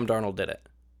 And Sam Darnold did it.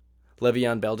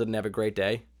 Le'Veon Bell didn't have a great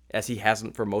day, as he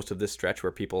hasn't for most of this stretch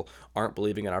where people aren't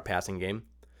believing in our passing game.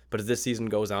 But as this season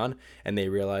goes on and they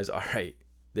realize, all right,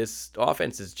 this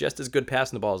offense is just as good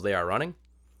passing the ball as they are running,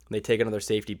 and they take another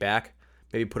safety back,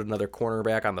 maybe put another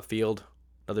cornerback on the field,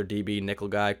 another DB, nickel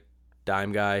guy,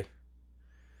 dime guy,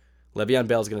 Le'Veon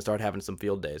Bell's going to start having some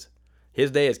field days.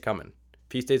 His day is coming.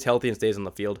 If he stays healthy and stays on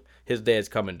the field, his day is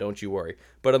coming, don't you worry.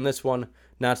 But on this one,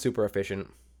 not super efficient.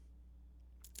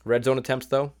 Red zone attempts,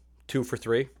 though, 2 for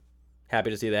 3. Happy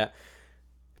to see that.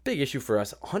 Big issue for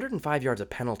us, 105 yards of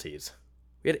penalties.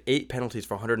 We had 8 penalties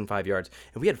for 105 yards,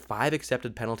 and we had 5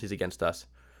 accepted penalties against us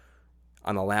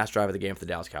on the last drive of the game for the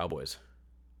Dallas Cowboys.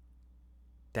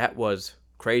 That was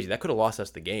crazy. That could have lost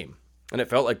us the game. And it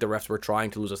felt like the refs were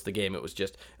trying to lose us the game. It was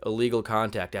just illegal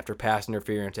contact after pass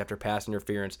interference after pass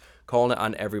interference, calling it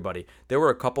on everybody. There were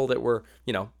a couple that were,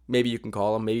 maybe you can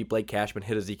call them. Maybe Blake Cashman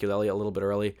hit Ezekiel Elliott a little bit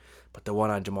early. But the one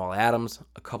on Jamal Adams,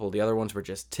 a couple of the other ones were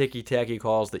just ticky-tacky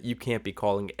calls that you can't be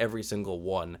calling every single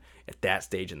one at that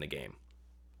stage in the game.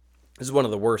 This is one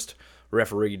of the worst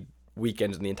refereed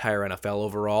weekends in the entire NFL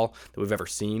overall that we've ever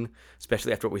seen,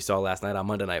 especially after what we saw last night on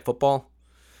Monday Night Football.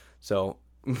 So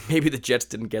maybe the Jets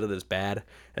didn't get it as bad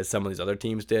as some of these other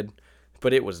teams did,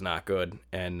 but it was not good.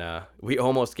 And we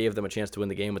almost gave them a chance to win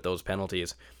the game with those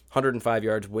penalties. 105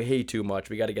 yards, way too much.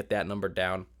 We got to get that number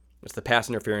down. It's the pass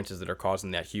interferences that are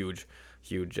causing that huge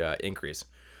increase.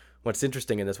 What's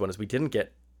interesting in this one is we didn't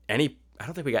get any, I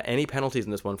don't think we got any penalties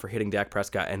in this one for hitting Dak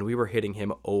Prescott, and we were hitting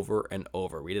him over and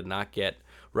over. We did not get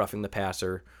roughing the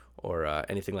passer or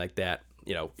anything like that,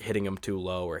 hitting him too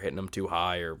low or hitting him too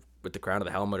high or with the crown of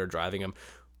the helmet or driving him.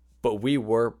 But we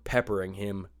were peppering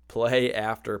him play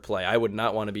after play. I would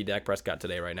not want to be Dak Prescott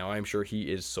today right now. I'm sure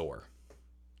he is sore.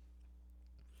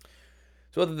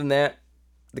 So other than that,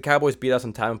 the Cowboys beat us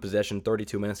in time of possession,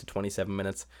 32 minutes to 27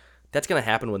 minutes. That's going to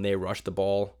happen when they rush the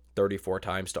ball 34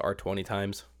 times to our 20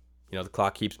 times. The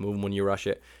clock keeps moving when you rush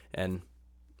it, and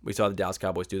we saw the Dallas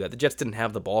Cowboys do that. The Jets didn't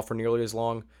have the ball for nearly as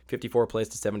long, 54 plays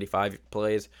to 75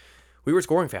 plays. We were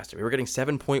scoring faster. We were getting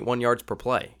 7.1 yards per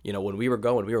play. When we were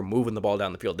going, we were moving the ball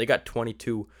down the field. They got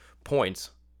 22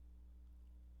 points,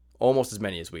 almost as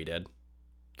many as we did,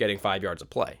 getting 5 yards of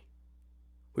play.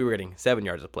 We were getting 7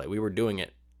 yards of play. We were doing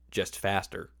it just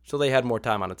faster, so they had more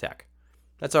time on attack.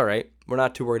 That's all right. We're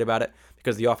not too worried about it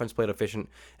because the offense played efficient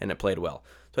and it played well.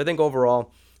 So I think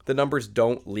overall, the numbers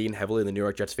don't lean heavily in the New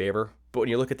York Jets' favor, but when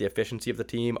you look at the efficiency of the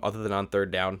team, other than on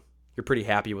third down, you're pretty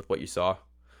happy with what you saw.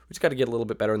 We just got to get a little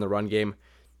bit better in the run game,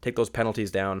 take those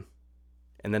penalties down,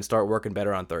 and then start working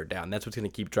better on third down. That's what's going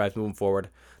to keep drives moving forward.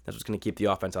 That's what's going to keep the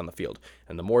offense on the field.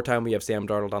 And the more time we have Sam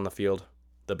Darnold on the field,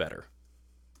 the better.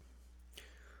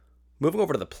 Moving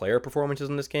over to the player performances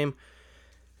in this game,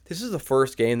 this is the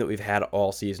first game that we've had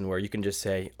all season where you can just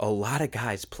say a lot of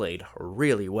guys played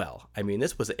really well. I mean,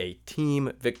 this was a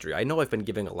team victory. I know I've been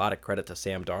giving a lot of credit to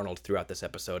Sam Darnold throughout this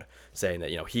episode, saying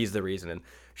that, he's the reason, and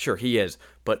sure, he is,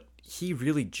 but he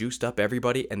really juiced up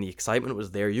everybody, and the excitement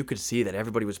was there. You could see that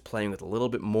everybody was playing with a little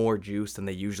bit more juice than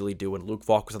they usually do when Luke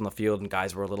Falk was on the field and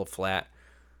guys were a little flat.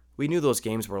 We knew those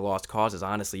games were lost causes,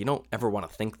 honestly. You don't ever want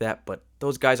to think that, but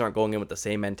those guys aren't going in with the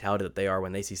same mentality that they are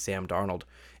when they see Sam Darnold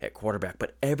at quarterback.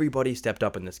 But everybody stepped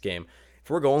up in this game. If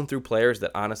we're going through players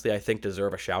that honestly I think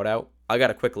deserve a shout-out, I got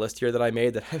a quick list here that I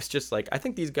made that I was just like, I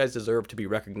think these guys deserve to be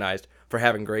recognized for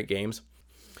having great games.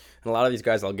 And a lot of these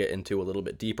guys I'll get into a little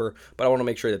bit deeper, but I want to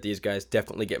make sure that these guys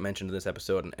definitely get mentioned in this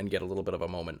episode and get a little bit of a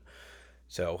moment.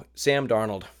 So, Sam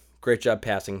Darnold, great job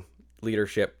passing,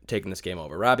 leadership, taking this game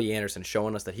over. Robbie Anderson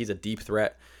showing us that he's a deep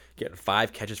threat, getting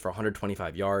 5 catches for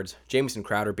 125 yards. Jamison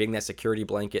Crowder being that security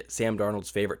blanket, Sam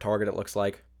Darnold's favorite target, it looks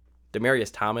like.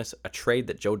 Demaryius Thomas, a trade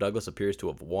that Joe Douglas appears to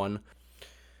have won.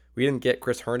 We didn't get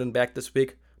Chris Herndon back this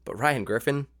week, but Ryan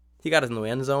Griffin, he got us in the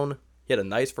end zone. He had a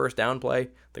nice first down play.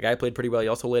 The guy played pretty well. He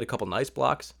also laid a couple nice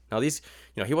blocks. Now these,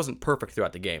 he wasn't perfect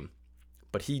throughout the game,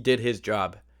 but he did his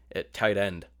job at tight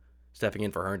end, stepping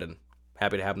in for Herndon.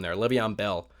 Happy to have him there. Le'Veon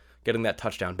Bell getting that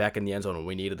touchdown back in the end zone when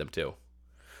we needed him to.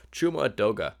 Chuma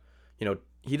Adoga,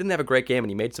 he didn't have a great game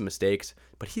and he made some mistakes,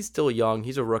 but he's still young.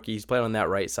 He's a rookie. He's playing on that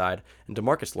right side. And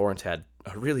DeMarcus Lawrence had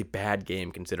a really bad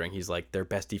game considering he's like their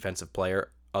best defensive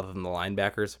player other than the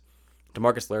linebackers.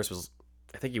 DeMarcus Lawrence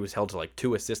I think he was held to like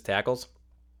 2 assist tackles.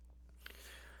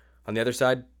 On the other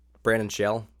side, Brandon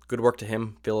Shell, good work to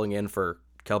him filling in for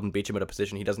Kelvin Beachum at a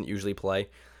position he doesn't usually play.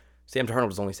 Sam Darnold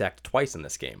was only sacked twice in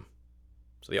this game.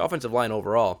 So the offensive line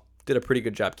overall did a pretty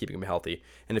good job keeping him healthy.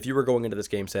 And if you were going into this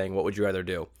game saying, what would you rather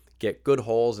do? Get good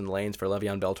holes and lanes for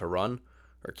Le'Veon Bell to run,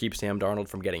 or keep Sam Darnold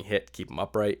from getting hit, keep him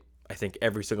upright? I think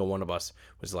every single one of us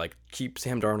was like, keep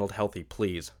Sam Darnold healthy,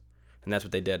 please. And that's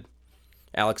what they did.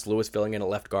 Alex Lewis filling in at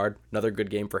left guard, another good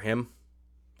game for him.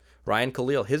 Ryan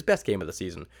Khalil, his best game of the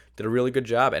season, did a really good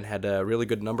job and had really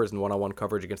good numbers in one-on-one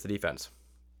coverage against the defense.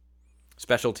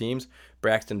 Special teams,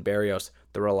 Braxton Berrios,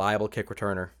 the reliable kick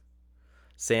returner.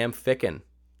 Sam Ficken,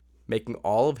 making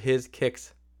all of his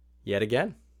kicks yet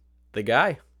again. The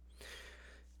guy.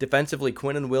 Defensively,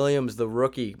 Quinnen Williams, the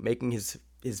rookie, making his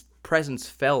presence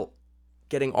felt,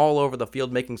 getting all over the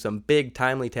field, making some big,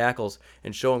 timely tackles,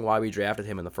 and showing why we drafted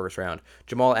him in the first round.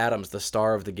 Jamal Adams, the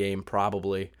star of the game,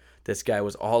 probably. This guy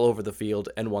was all over the field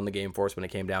and won the game for us when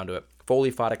it came down to it.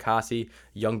 Foley Fatukasi,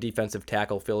 young defensive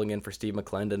tackle, filling in for Steve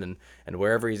McClendon, and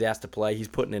wherever he's asked to play, he's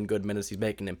putting in good minutes. He's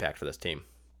making an impact for this team.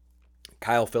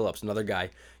 Kyle Phillips, another guy,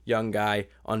 young guy,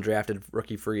 undrafted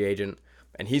rookie free agent,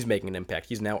 and he's making an impact.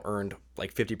 He's now earned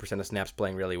like 50% of snaps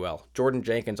playing really well. Jordan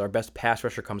Jenkins, our best pass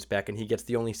rusher, comes back, and he gets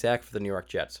the only sack for the New York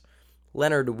Jets.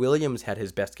 Leonard Williams had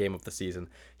his best game of the season.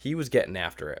 He was getting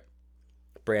after it.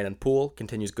 Brandon Poole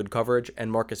continues good coverage,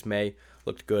 and Marcus May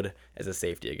looked good as a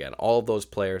safety again. All of those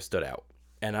players stood out.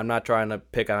 And I'm not trying to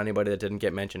pick on anybody that didn't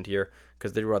get mentioned here,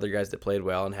 because there were other guys that played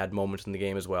well and had moments in the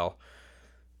game as well.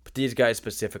 But these guys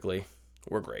specifically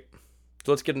were great.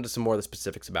 So let's get into some more of the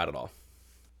specifics about it all.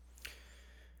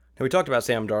 Now, we talked about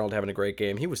Sam Darnold having a great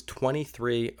game. He was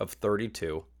 23 of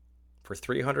 32 for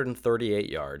 338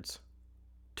 yards,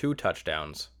 2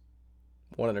 touchdowns,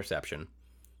 1 interception,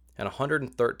 and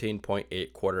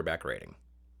 113.8 quarterback rating.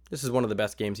 This is one of the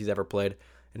best games he's ever played,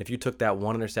 and if you took that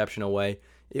 1 interception away,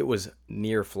 it was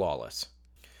near flawless.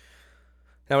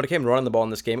 Now, when it came to running the ball in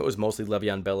this game, it was mostly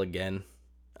Le'Veon Bell again.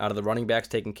 Out of the running backs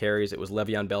taking carries, it was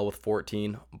Le'Veon Bell with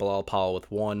 14, Bilal Powell with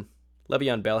 1.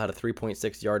 Le'Veon Bell had a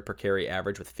 3.6 yard per carry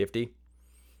average with 50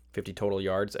 total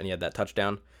yards, and he had that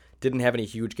touchdown. Didn't have any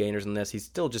huge gainers in this. He's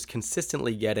still just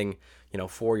consistently getting,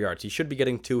 4 yards. He should be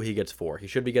getting 2, he gets 4. He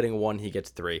should be getting 1, he gets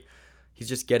 3. He's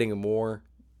just getting more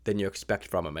than you expect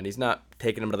from him. And he's not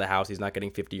taking him to the house. He's not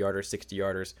getting 50-yarders,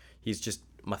 60-yarders. He's just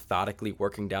methodically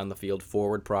working down the field,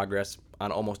 forward progress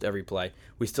on almost every play.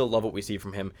 We still love what we see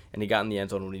from him, and he got in the end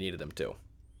zone when we needed him to.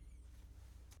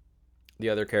 The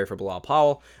other carry for Bilal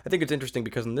Powell, I think it's interesting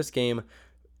because in this game,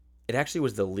 it actually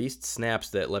was the least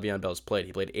snaps that Le'Veon Bell's played.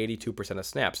 He played 82% of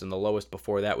snaps, and the lowest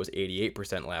before that was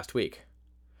 88% last week.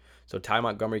 So Ty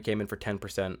Montgomery came in for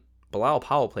 10%. Bilal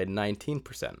Powell played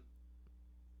 19%.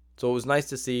 So it was nice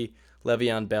to see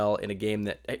Le'Veon Bell in a game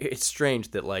that, it's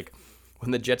strange that when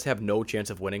the Jets have no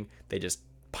chance of winning, they just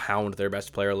pound their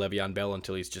best player, Le'Veon Bell,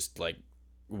 until he's just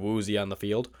woozy on the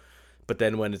field. But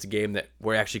then when it's a game that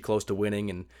we're actually close to winning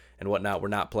and whatnot, we're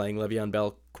not playing Le'Veon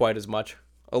Bell quite as much.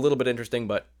 A little bit interesting,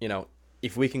 but,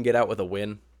 if we can get out with a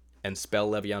win and spell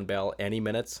Le'Veon Bell any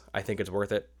minutes, I think it's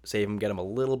worth it. Save him, get him a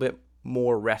little bit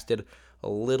more rested, a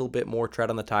little bit more tread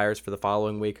on the tires for the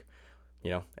following week.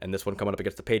 And this one coming up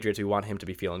against the Patriots, we want him to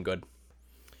be feeling good.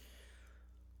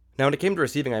 Now, when it came to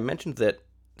receiving, I mentioned that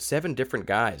 7 different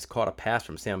guys caught a pass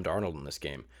from Sam Darnold in this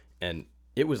game, and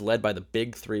it was led by the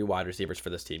big 3 wide receivers for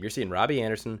this team. You're seeing Robbie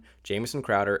Anderson, Jamison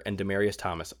Crowder, and Demaryius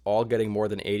Thomas all getting more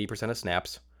than 80% of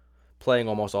snaps, playing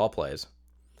almost all plays,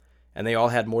 and they all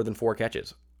had more than 4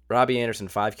 catches. Robbie Anderson,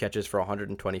 5 catches for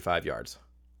 125 yards.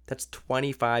 That's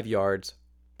 25 yards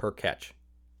per catch.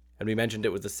 And we mentioned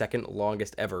it was the second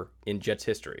longest ever in Jets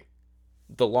history.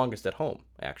 The longest at home,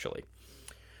 actually.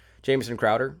 Jamison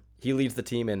Crowder, he leads the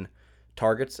team in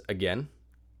targets again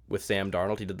with Sam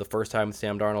Darnold. He did the first time with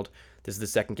Sam Darnold. This is the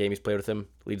second game he's played with him.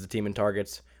 Leads the team in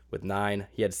targets with 9.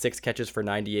 He had 6 catches for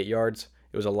 98 yards.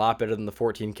 It was a lot better than the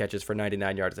 14 catches for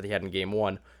 99 yards that he had in game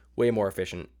 1. Way more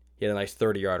efficient. He had a nice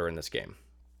 30-yarder in this game.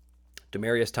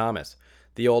 Demaryius Thomas,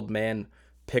 the old man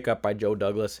pickup by Joe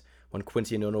Douglas when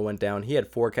Quincy Nuno went down. He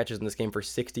had 4 catches in this game for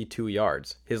 62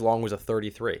 yards. His long was a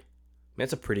 33.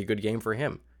 That's a pretty good game for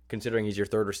him, considering he's your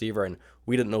third receiver, and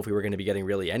we didn't know if we were going to be getting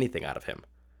really anything out of him.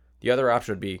 The other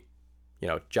option would be,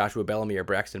 Joshua Bellamy or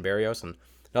Braxton Berrios, and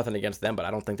nothing against them, but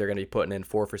I don't think they're going to be putting in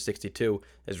 4 for 62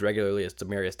 as regularly as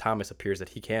Demaryius Thomas appears that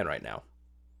he can right now.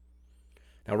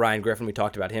 Now, Ryan Griffin, we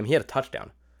talked about him. He had a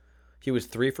touchdown. He was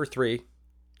 3 for 3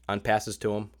 on passes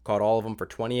to him, caught all of them for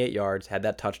 28 yards, had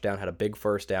that touchdown, had a big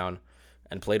first down,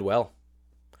 and played well.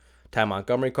 Ty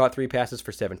Montgomery caught 3 passes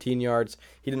for 17 yards.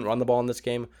 He didn't run the ball in this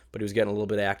game, but he was getting a little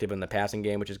bit active in the passing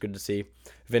game, which is good to see.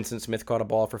 Vincent Smith caught a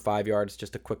ball for 5 yards,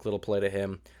 just a quick little play to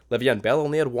him. Le'Veon Bell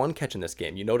only had 1 catch in this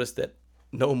game. You notice that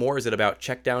no more is it about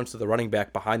checkdowns to the running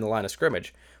back behind the line of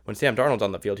scrimmage. When Sam Darnold's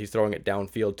on the field, he's throwing it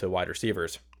downfield to wide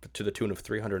receivers to the tune of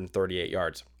 338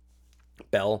 yards.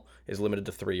 Bell is limited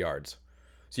to 3 yards.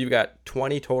 So you've got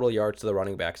 20 total yards to the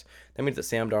running backs. That means that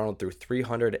Sam Darnold threw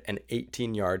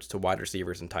 318 yards to wide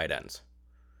receivers and tight ends.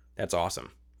 That's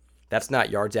awesome. That's not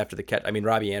yards after the catch. I mean,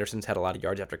 Robbie Anderson's had a lot of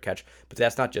yards after catch, but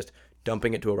that's not just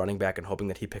dumping it to a running back and hoping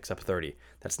that he picks up 30.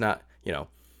 That's not,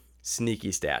 sneaky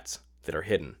stats that are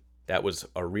hidden. That was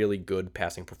a really good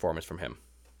passing performance from him.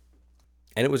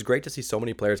 And it was great to see so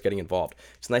many players getting involved.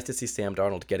 It's nice to see Sam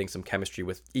Darnold getting some chemistry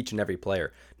with each and every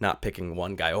player, not picking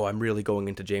one guy. Oh, I'm really going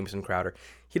into Jamison Crowder.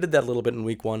 He did that a little bit in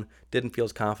week 1, didn't feel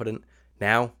as confident.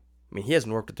 Now, he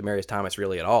hasn't worked with Demaryius Thomas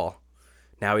really at all.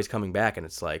 Now he's coming back, and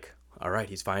it's like, all right,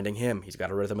 he's finding him. He's got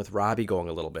a rhythm with Robbie going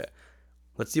a little bit.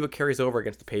 Let's see what carries over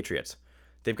against the Patriots.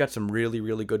 They've got some really,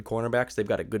 really good cornerbacks. They've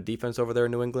got a good defense over there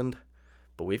in New England.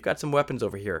 But we've got some weapons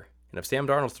over here. And if Sam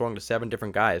Darnold's throwing to 7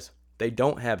 different guys, they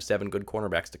don't have 7 good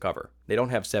cornerbacks to cover. They don't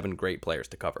have 7 great players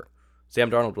to cover.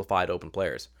 Sam Darnold will find open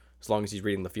players, as long as he's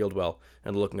reading the field well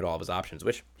and looking at all of his options,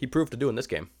 which he proved to do in this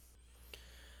game.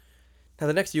 Now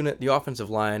the next unit, the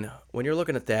offensive line, when you're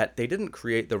looking at that, they didn't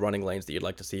create the running lanes that you'd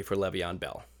like to see for Le'Veon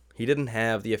Bell. He didn't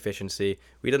have the efficiency.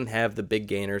 We didn't have the big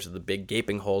gainers or the big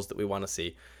gaping holes that we want to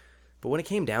see. But when it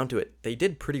came down to it, they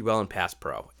did pretty well in pass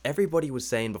pro. Everybody was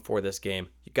saying before this game,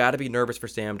 you got to be nervous for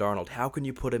Sam Darnold. How can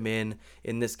you put him in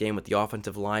this game with the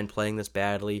offensive line playing this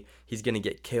badly? He's going to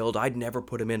get killed. I'd never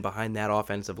put him in behind that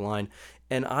offensive line.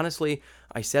 And honestly,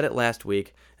 I said it last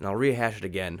week, and I'll rehash it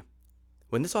again.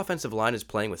 When this offensive line is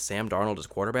playing with Sam Darnold as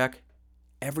quarterback,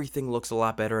 everything looks a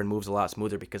lot better and moves a lot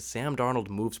smoother because Sam Darnold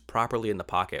moves properly in the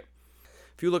pocket.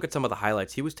 If you look at some of the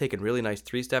highlights, he was taking really nice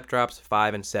 3-step drops,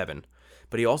 5 and 7.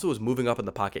 But he also was moving up in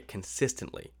the pocket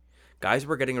consistently. Guys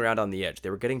were getting around on the edge. They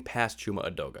were getting past Chuma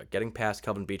Edoga, getting past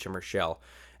Kelvin Beachum or Shell,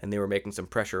 and they were making some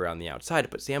pressure around the outside.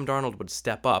 But Sam Darnold would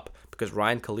step up because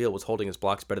Ryan Khalil was holding his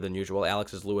blocks better than usual.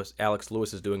 Alex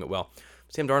Lewis is doing it well.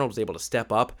 Sam Darnold was able to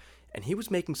step up, and he was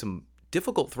making some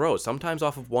difficult throws, sometimes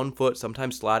off of one foot,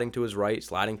 sometimes sliding to his right,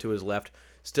 sliding to his left,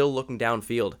 still looking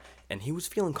downfield. And he was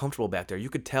feeling comfortable back there. You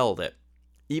could tell that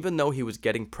even though he was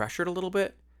getting pressured a little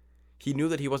bit, he knew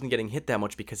that he wasn't getting hit that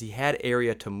much because he had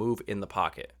area to move in the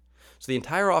pocket. So the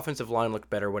entire offensive line looked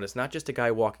better when it's not just a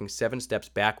guy walking 7 steps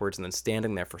backwards and then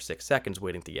standing there for 6 seconds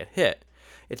waiting to get hit.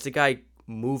 It's a guy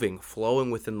moving,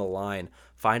 flowing within the line,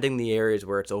 finding the areas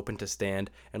where it's open to stand,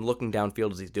 and looking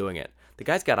downfield as he's doing it. The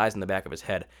guy's got eyes in the back of his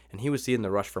head, and he was seeing the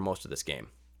rush for most of this game.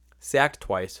 Sacked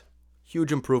twice.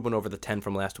 Huge improvement over the 10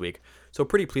 from last week. So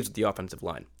pretty pleased with the offensive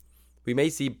line. We may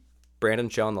see Brandon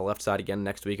Shell on the left side again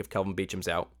next week if Kelvin Beachum's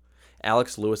out.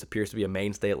 Alex Lewis appears to be a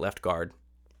mainstay at left guard,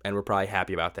 and we're probably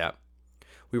happy about that.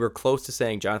 We were close to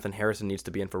saying Jonathan Harrison needs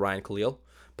to be in for Ryan Khalil,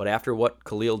 but after what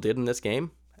Khalil did in this game,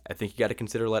 I think you got to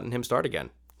consider letting him start again.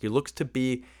 He looks to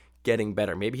be getting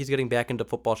better. Maybe he's getting back into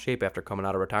football shape after coming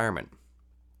out of retirement.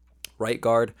 Right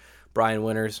guard, Brian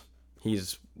Winters.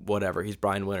 He's whatever. He's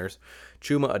Brian Winters.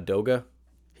 Chuma Edoga,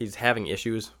 he's having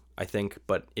issues, I think,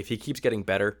 but if he keeps getting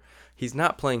better, he's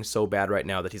not playing so bad right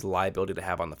now that he's a liability to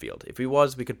have on the field. If he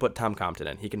was, we could put Tom Compton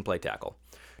in. He can play tackle.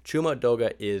 Chuma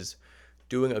Edoga is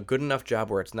doing a good enough job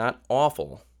where it's not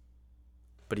awful,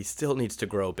 but he still needs to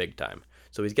grow big time.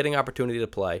 So he's getting opportunity to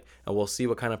play, and we'll see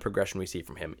what kind of progression we see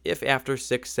from him. If after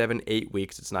 6, 7, 8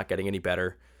 weeks it's not getting any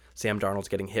better, Sam Darnold's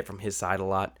getting hit from his side a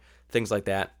lot, things like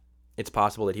that, it's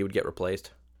possible that he would get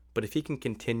replaced. But if he can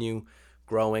continue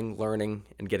growing, learning,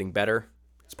 and getting better,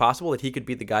 it's possible that he could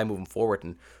be the guy moving forward.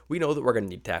 And we know that we're going to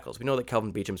need tackles. We know that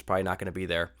Kelvin Beachum's probably not going to be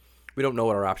there. We don't know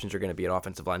what our options are going to be at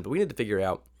offensive line, but we need to figure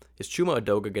out, is Chuma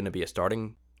Edoga going to be a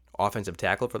starting offensive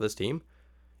tackle for this team?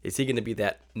 Is he going to be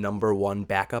that number 1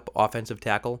 backup offensive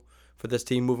tackle for this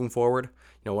team moving forward?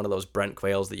 One of those Brent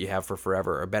Quayles that you have for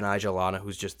forever, or Ben Ajalana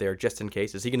who's just there just in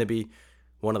case. Is he going to be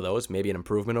one of those, maybe an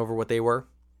improvement over what they were?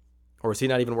 Or is he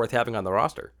not even worth having on the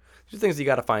roster? These are things you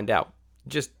got to find out.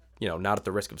 Just, not at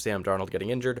the risk of Sam Darnold getting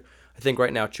injured. I think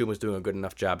right now Chuma's doing a good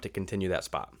enough job to continue that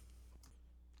spot.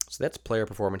 So that's player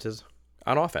performances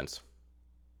on offense.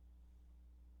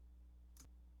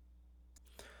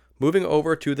 Moving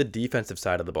over to the defensive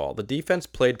side of the ball. The defense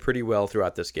played pretty well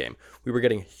throughout this game. We were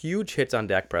getting huge hits on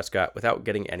Dak Prescott without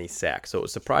getting any sacks. So it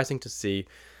was surprising to see,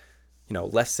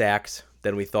 less sacks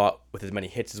than we thought with as many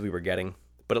hits as we were getting.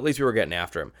 But at least we were getting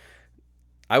after him.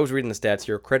 I was reading the stats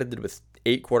here, credited with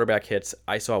 8 quarterback hits.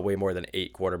 I saw way more than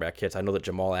 8 quarterback hits. I know that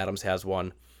Jamal Adams has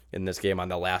one in this game on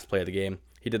the last play of the game.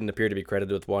 He didn't appear to be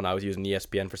credited with one. I was using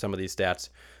ESPN for some of these stats,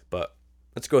 but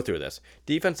let's go through this.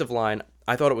 Defensive line,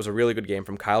 I thought it was a really good game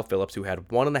from Kyle Phillips, who had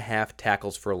 1.5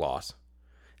 tackles for loss,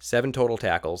 7 total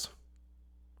tackles,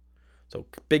 So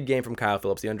big game from Kyle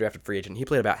Phillips, the undrafted free agent. He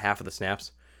played about half of the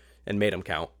snaps and made them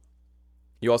count.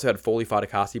 You also had Foley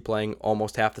Fatukasi playing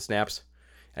almost half the snaps,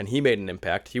 and he made an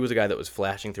impact. He was a guy that was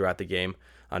flashing throughout the game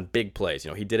on big plays.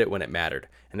 He did it when it mattered,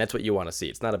 and that's what you want to see.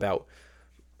 It's not about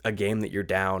a game that you're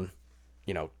down,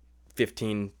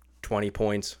 15, 20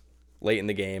 points late in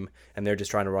the game, and they're just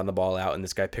trying to run the ball out, and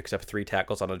this guy picks up 3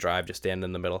 tackles on a drive just standing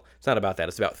in the middle. It's not about that.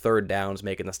 It's about third downs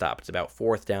making the stop. It's about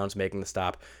fourth downs making the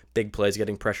stop, big plays,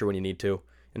 getting pressure when you need to,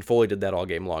 and Foley did that all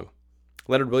game long.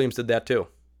 Leonard Williams did that too.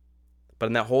 But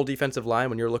in that whole defensive line,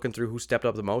 when you're looking through who stepped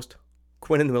up the most,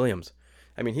 Quinnen Williams.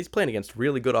 I mean, he's playing against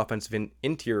really good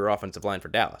interior offensive line for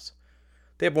Dallas.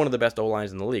 They have one of the best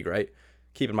O-lines in the league, right?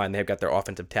 Keep in mind, they've got their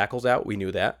offensive tackles out. We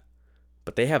knew that.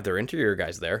 But they have their interior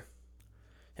guys there.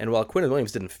 And while Quinnen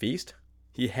Williams didn't feast,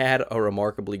 he had a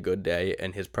remarkably good day,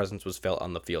 and his presence was felt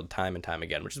on the field time and time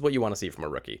again, which is what you want to see from a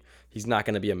rookie. He's not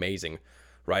going to be amazing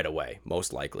right away,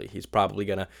 most likely. He's probably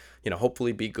going to,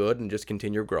 hopefully be good and just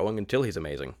continue growing until he's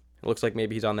amazing. It looks like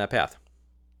maybe he's on that path.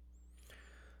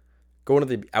 Going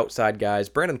to the outside guys,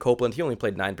 Brandon Copeland, he only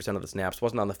played 9% of the snaps,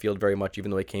 wasn't on the field very much,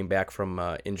 even though he came back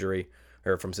from injury,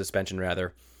 or from suspension,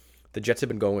 rather. The Jets have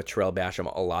been going with Terrell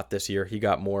Basham a lot this year. He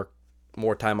got more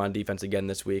time on defense again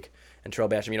this week. And Terrell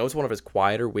Basham, it was one of his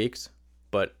quieter weeks,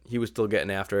 but he was still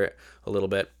getting after it a little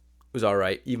bit. It was all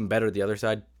right. Even better the other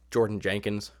side, Jordan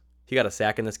Jenkins. He got a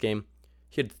sack in this game.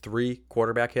 He had 3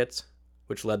 quarterback hits,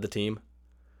 which led the team.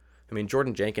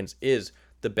 Jordan Jenkins is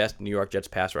the best New York Jets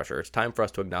pass rusher. It's time for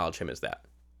us to acknowledge him as that.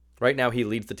 Right now, he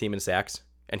leads the team in sacks,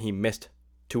 and he missed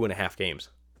 2.5 games.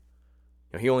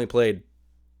 He only played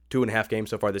 2.5 games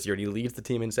so far this year, and he leads the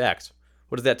team in sacks.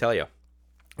 What does that tell you?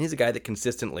 He's a guy that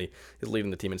consistently is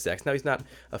leading the team in sacks. Now, he's not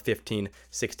a 15,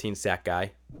 16 sack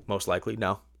guy, most likely,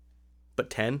 no. But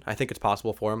 10, I think it's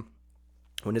possible for him.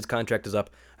 When his contract is up,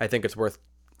 I think it's worth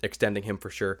extending him for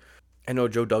sure. I know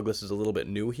Joe Douglas is a little bit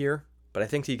new here, but I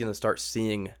think he's going to start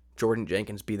seeing Jordan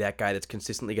Jenkins be that guy that's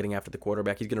consistently getting after the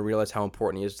quarterback. He's going to realize how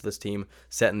important he is to this team,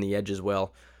 setting the edge as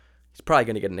well. He's probably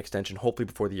going to get an extension, hopefully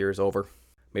before the year is over.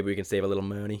 Maybe we can save a little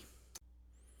money.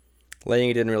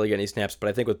 Leaney didn't really get any snaps, but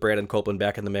I think with Brandon Copeland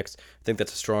back in the mix, I think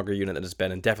that's a stronger unit than it's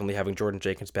been, and definitely having Jordan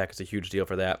Jenkins back is a huge deal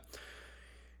for that.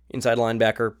 Inside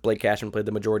linebacker, Blake Cashman played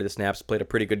the majority of the snaps, played a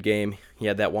pretty good game. He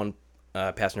had that one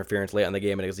pass interference late on the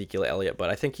game at Ezekiel Elliott, but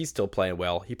I think he's still playing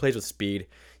well. He plays with speed.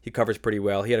 He covers pretty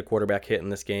well. He had a quarterback hit in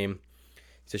this game.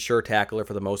 He's a sure tackler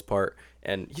for the most part,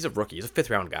 and he's a rookie. He's a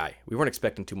 5th-round guy. We weren't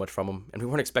expecting too much from him, and we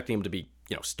weren't expecting him to be,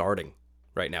 starting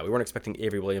right now. We weren't expecting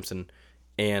Avery Williamson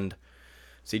and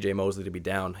C.J. Mosley to be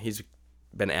down. He's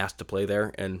been asked to play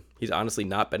there, and he's honestly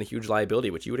not been a huge liability,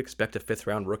 which you would expect a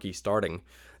 5th-round rookie starting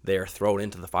there thrown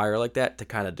into the fire like that to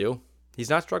kind of do.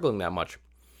 He's not struggling that much.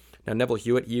 Now, Neville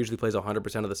Hewitt, he usually plays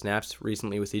 100% of the snaps.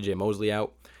 Recently with C.J. Mosley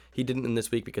out, he didn't in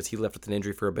this week because he left with an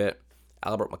injury for a bit.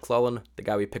 Albert McClellan, the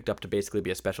guy we picked up to basically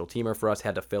be a special teamer for us,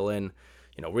 had to fill in,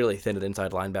 really thin at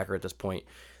inside linebacker at this point.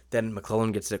 Then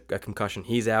McClellan gets a concussion.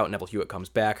 He's out. Neville Hewitt comes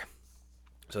back.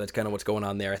 So that's kind of what's going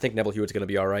on there. I think Neville Hewitt's going to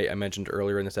be all right. I mentioned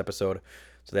earlier in this episode,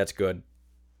 so that's good.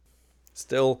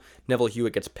 Still, Neville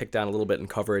Hewitt gets picked on a little bit in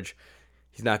coverage.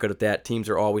 He's not good at that. Teams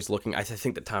are always looking. I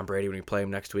think that Tom Brady, when we play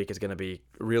him next week, is going to be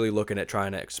really looking at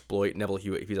trying to exploit Neville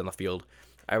Hewitt if he's on the field.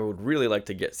 I would really like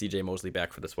to get C.J. Mosley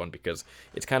back for this one because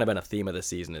it's kind of been a theme of this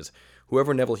season is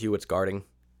whoever Neville Hewitt's guarding,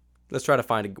 let's try to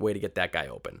find a way to get that guy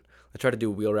open. Let's try to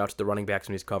do wheel routes to the running backs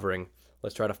when he's covering.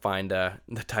 Let's try to find the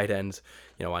tight ends,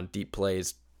 on deep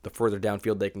plays. The further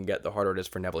downfield they can get, the harder it is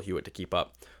for Neville Hewitt to keep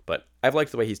up. But I've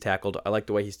liked the way he's tackled. I like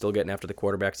the way he's still getting after the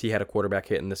quarterbacks. He had a quarterback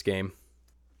hit in this game.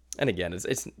 And again,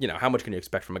 it's how much can you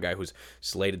expect from a guy who's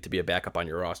slated to be a backup on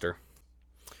your roster?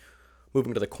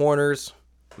 Moving to the corners,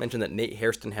 I mentioned that Nate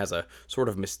Hairston has a sort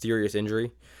of mysterious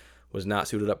injury. Was not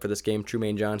suited up for this game.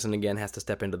 Trumaine Johnson again has to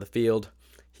step into the field.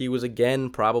 He was again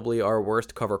probably our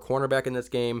worst cover cornerback in this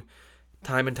game.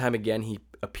 Time and time again, he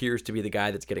appears to be the guy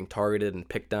that's getting targeted and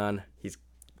picked on. He's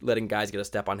letting guys get a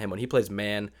step on him. When he plays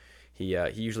man, he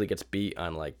usually gets beat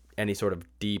on like any sort of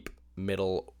deep,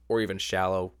 middle, or even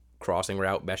shallow crossing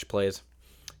route mesh plays.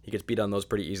 He gets beat on those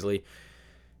pretty easily.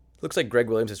 Looks like Greg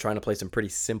Williams is trying to play some pretty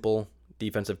simple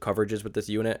defensive coverages with this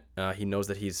unit. He knows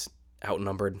that he's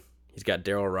outnumbered. He's got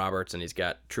Darryl Roberts and he's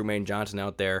got Trumaine Johnson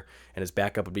out there, and his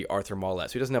backup would be Arthur Mollett.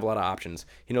 So he doesn't have a lot of options.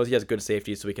 He knows he has good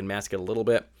safety, so he can mask it a little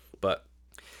bit, but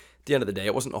at the end of the day,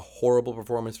 it wasn't a horrible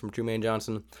performance from Trumaine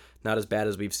Johnson. Not as bad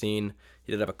as we've seen.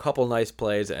 He did have a couple nice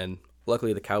plays, and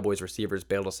luckily the Cowboys receivers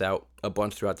bailed us out a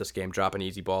bunch throughout this game, dropping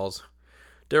easy balls.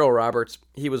 Darryl Roberts,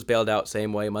 he was bailed out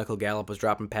same way. Michael Gallup was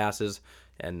dropping passes,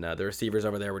 and the receivers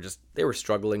over there were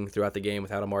struggling throughout the game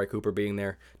without Amari Cooper being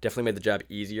there. Definitely made the job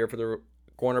easier for the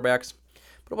cornerbacks.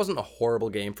 but it wasn't a horrible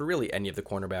game for really any of the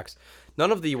cornerbacks.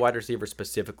 None of the wide receivers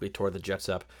specifically tore the Jets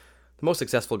up. The most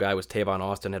successful guy was Tavon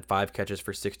Austin, had 5 catches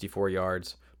for 64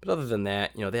 yards. But other than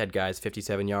that, they had guys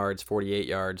 57 yards, 48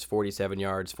 yards, 47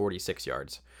 yards, 46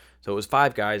 yards. So it was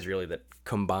 5 guys really that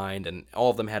combined, and all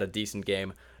of them had a decent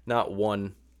game. Not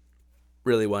one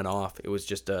really went off. It was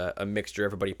just a mixture.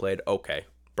 Everybody played okay.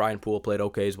 Brian Poole played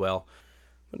okay as well.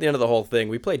 At the end of the whole thing,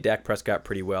 we played Dak Prescott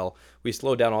pretty well. We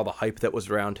slowed down all the hype that was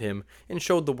around him and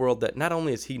showed the world that not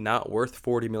only is he not worth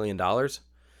 $40 million,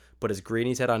 but as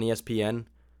Greeny said on ESPN,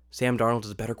 Sam Darnold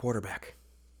is a better quarterback.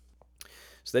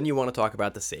 So then you want to talk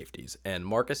about the safeties, and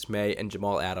Marcus May and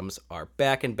Jamal Adams are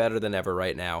back and better than ever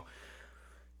right now.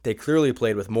 They clearly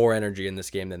played with more energy in this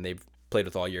game than they've played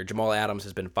with all year. Jamal Adams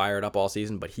has been fired up all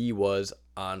season, but he was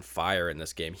on fire in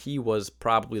this game. He was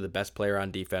probably the best player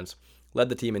on defense, led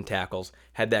the team in tackles,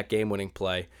 had that game-winning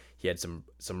play. He had some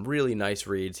really nice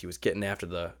reads. He was getting after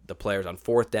the players on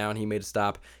 4th down. He made a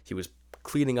stop. He was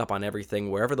cleaning up on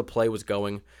everything, wherever the play was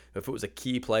going. If it was a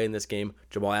key play in this game,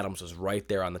 Jamal Adams was right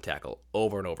there on the tackle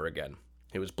over and over again.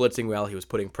 He was blitzing well. He was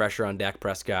putting pressure on Dak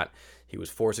Prescott. He was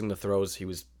forcing the throws. He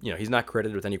was, he's not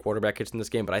credited with any quarterback hits in this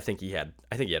game, but I think he had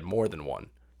more than one.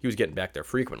 He was getting back there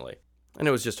frequently. And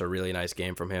it was just a really nice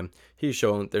game from him. He's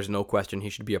shown there's no question he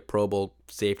should be a Pro Bowl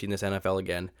safety in this NFL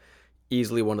again.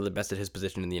 Easily one of the best at his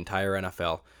position in the entire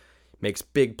NFL. Makes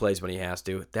big plays when he has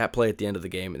to. That play at the end of the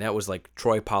game, and that was like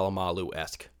Troy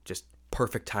Polamalu-esque. Just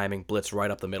perfect timing, blitz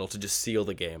right up the middle to just seal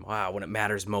the game. Wow, when it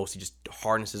matters most, he just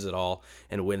harnesses it all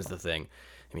and wins the thing.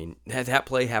 I mean, that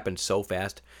play happened so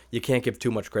fast, you can't give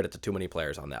too much credit to too many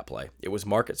players on that play. It was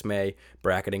Marcus May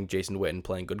bracketing Jason Witten,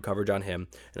 playing good coverage on him,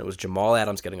 and it was Jamal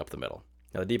Adams getting up the middle.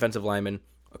 Now, the defensive linemen,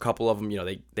 a couple of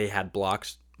them, they had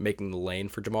blocks making the lane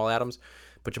for Jamal Adams,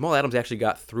 but Jamal Adams actually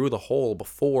got through the hole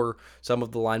before some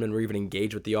of the linemen were even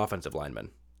engaged with the offensive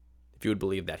linemen. If you would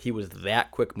believe that. He was that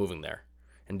quick moving there.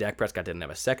 And Dak Prescott didn't have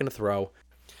a second to throw.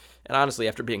 And honestly,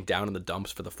 after being down in the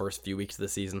dumps for the first few weeks of the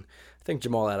season, I think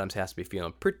Jamal Adams has to be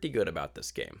feeling pretty good about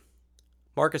this game.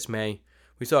 Marcus May,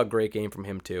 we saw a great game from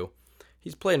him too.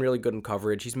 He's playing really good in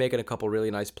coverage. He's making a couple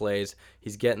really nice plays.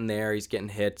 He's getting there. He's getting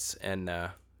hits. And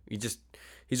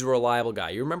he's a reliable guy.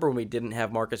 You remember when we didn't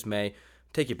have Marcus May?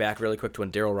 Take you back really quick to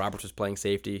when Darryl Roberts was playing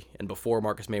safety and before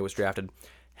Marcus May was drafted,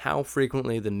 how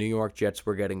frequently the New York Jets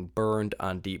were getting burned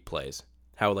on deep plays.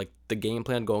 How the game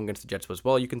plan going against the Jets was,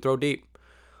 well, you can throw deep.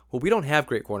 Well, we don't have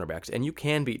great cornerbacks, and you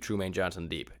can beat Trumaine Johnson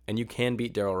deep, and you can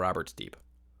beat Darryl Roberts deep.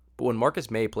 But when Marcus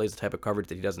May plays the type of coverage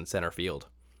that he does in center field,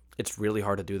 it's really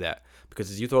hard to do that, because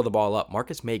as you throw the ball up,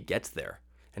 Marcus May gets there,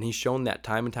 and he's shown that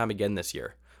time and time again this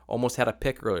year. Almost had a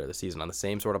pick earlier this season on the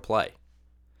same sort of play.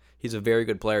 He's a very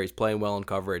good player. He's playing well in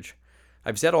coverage.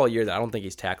 I've said all year that I don't think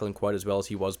he's tackling quite as well as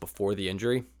he was before the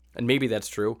injury, and maybe that's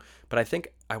true, but I think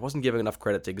I wasn't giving enough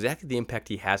credit to exactly the impact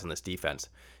he has on this defense,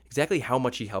 exactly how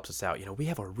much he helps us out. We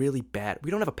have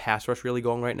we don't have a pass rush really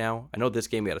going right now. I know this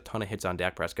game we had a ton of hits on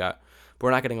Dak Prescott, but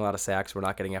we're not getting a lot of sacks. We're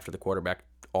not getting after the quarterback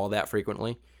all that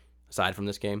frequently, aside from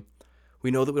this game.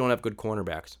 We know that we don't have good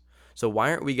cornerbacks, so why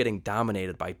aren't we getting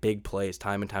dominated by big plays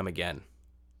time and time again?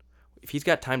 If he's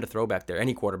got time to throw back there,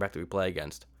 any quarterback that we play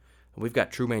against, and we've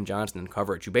got Trumaine Johnson in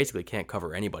coverage, who basically can't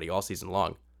cover anybody all season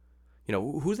long,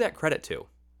 who's that credit to?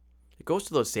 It goes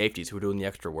to those safeties who are doing the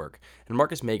extra work, and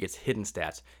Marcus May gets hidden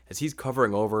stats as he's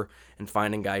covering over and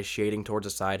finding guys shading towards the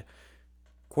side.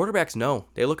 Quarterbacks know.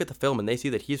 They look at the film and they see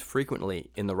that he's frequently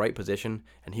in the right position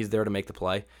and he's there to make the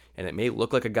play, and it may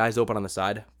look like a guy's open on the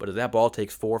side, but if that ball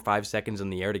takes 4 or 5 seconds in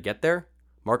the air to get there,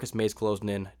 Marcus May's closing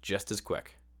in just as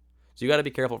quick. So you got to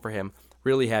be careful for him.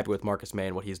 Really happy with Marcus May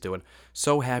and what he's doing.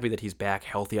 So happy that he's back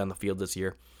healthy on the field this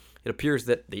year. It appears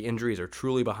that the injuries are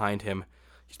truly behind him.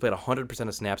 He's played 100%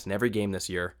 of snaps in every game this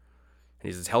year, and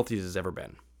he's as healthy as he's ever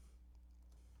been.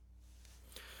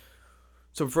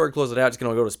 So before I close it out, just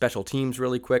going to go to special teams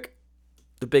really quick.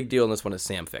 The big deal in this one is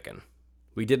Sam Ficken.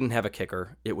 We didn't have a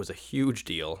kicker. It was a huge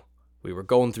deal. We were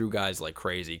going through guys like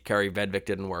crazy. Kerry Vedvik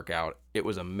didn't work out. It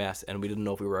was a mess, and we didn't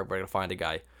know if we were ever going to find a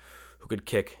guy who could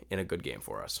kick in a good game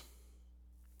for us.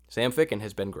 Sam Ficken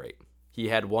has been great. He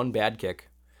had one bad kick,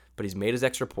 but he's made his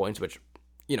extra points, which,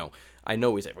 I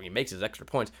know when he makes his extra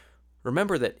points.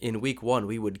 Remember that in week 1,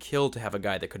 we would kill to have a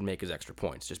guy that could make his extra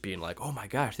points. Just being like, oh my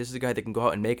gosh, this is a guy that can go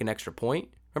out and make an extra point.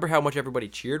 Remember how much everybody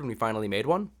cheered when we finally made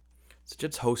one? So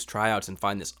just host tryouts and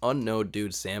find this unknown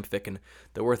dude, Sam Ficken,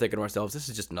 that we're thinking to ourselves, this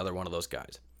is just another one of those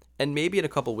guys. And maybe in a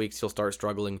couple weeks he'll start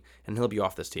struggling and he'll be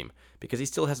off this team because he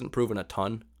still hasn't proven a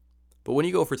ton. But when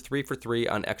you go for 3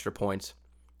 on extra points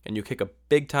and you kick a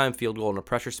big-time field goal in a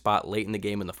pressure spot late in the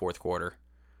game in the fourth quarter,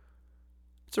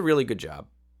 it's a really good job.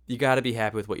 You got to be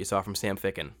happy with what you saw from Sam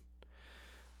Ficken.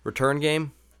 Return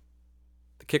game,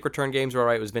 the kick return games were all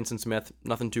right. It was Vincent Smith.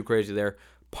 Nothing too crazy there.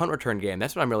 Punt return game,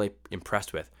 that's what I'm really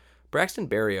impressed with. Braxton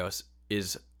Berrios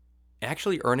is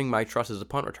actually earning my trust as a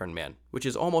punt return man, which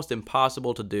is almost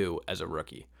impossible to do as a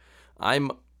rookie.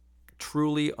 I'm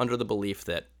truly under the belief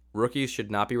that rookies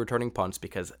should not be returning punts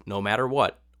because no matter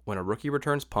what, when a rookie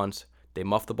returns punts, they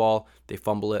muff the ball, they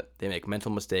fumble it, they make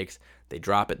mental mistakes, they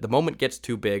drop it. The moment gets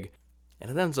too big, and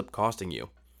it ends up costing you.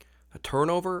 A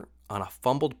turnover on a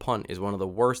fumbled punt is one of the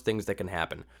worst things that can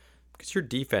happen because your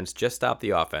defense just stopped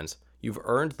the offense. You've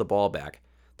earned the ball back.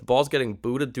 The ball's getting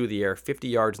booted through the air 50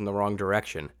 yards in the wrong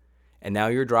direction, and now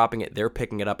you're dropping it, they're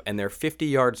picking it up, and they're 50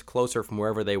 yards closer from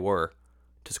wherever they were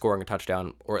to scoring a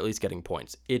touchdown or at least getting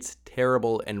points. It's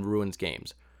terrible and ruins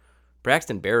games.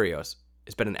 Braxton Berrios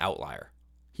has been an outlier.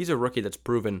 He's a rookie that's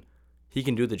proven he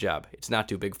can do the job. It's not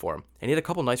too big for him. And he had a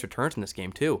couple nice returns in this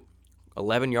game too.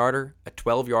 11-yarder, a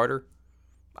 12-yarder.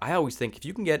 I always think if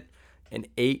you can get an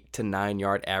 8 to 9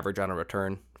 yard average on a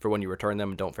return for when you return them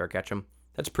and don't fair catch them,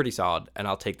 that's pretty solid, and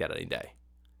I'll take that any day.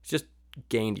 It's just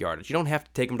gained yardage. You don't have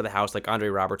to take them to the house like Andre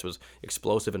Roberts was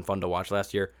explosive and fun to watch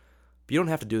last year. But you don't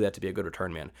have to do that to be a good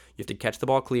return man. You have to catch the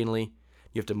ball cleanly.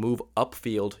 You have to move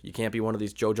upfield. You can't be one of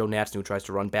these JoJo Natson who tries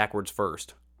to run backwards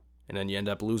first, and then you end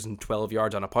up losing 12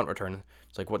 yards on a punt return.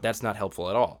 It's like, what? That's not helpful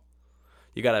at all.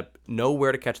 You got to know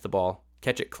where to catch the ball,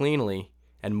 catch it cleanly,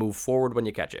 and move forward when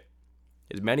you catch it.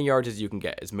 As many yards as you can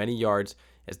get, as many yards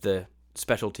as the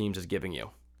special teams is giving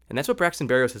you. And that's what Braxton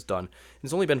Berrios has done.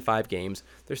 It's only been 5 games.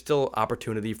 There's still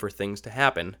opportunity for things to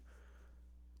happen.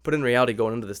 But in reality,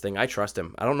 going into this thing, I trust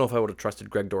him. I don't know if I would have trusted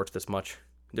Greg Dortch this much.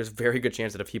 There's a very good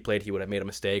chance that if he played, he would have made a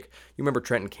mistake. You remember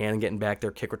Trenton Cannon getting back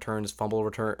there, kick returns, punt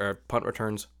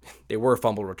returns. They were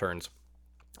fumble returns.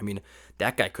 I mean,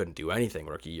 that guy couldn't do anything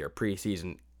rookie year,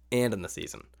 preseason, and in the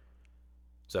season.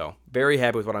 So, very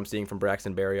happy with what I'm seeing from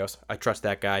Braxton Berrios. I trust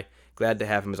that guy. Glad to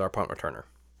have him as our punt returner.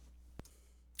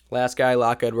 Last guy,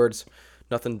 Locke Edwards.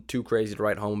 Nothing too crazy to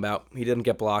write home about. He didn't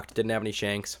get blocked, didn't have any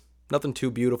shanks. Nothing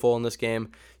too beautiful in this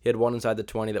game. He had one inside the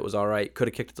 20 that was all right. Could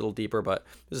have kicked it a little deeper, but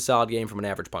it was a solid game from an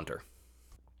average punter.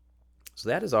 So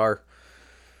that is our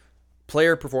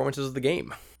player performances of the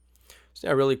game. So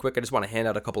now really quick, I just want to hand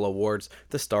out a couple awards,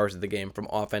 the stars of the game from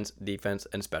offense, defense,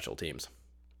 and special teams.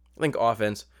 I think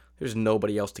offense, there's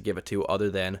nobody else to give it to other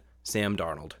than Sam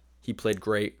Darnold. He played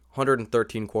great,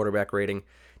 113 quarterback rating,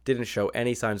 didn't show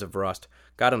any signs of rust,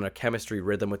 got on a chemistry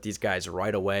rhythm with these guys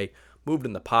right away, moved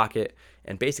in the pocket,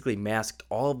 and basically masked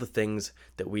all of the things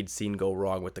that we'd seen go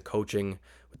wrong with the coaching,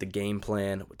 with the game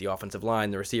plan, with the offensive line,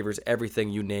 the receivers, everything,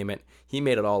 you name it. He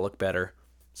made it all look better.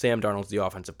 Sam Darnold's the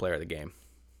offensive player of the game.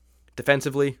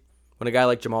 Defensively, when a guy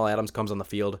like Jamal Adams comes on the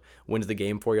field, wins the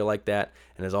game for you like that,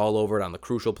 and is all over it on the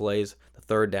crucial plays, the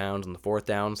third downs and the fourth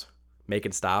downs,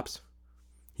 making stops,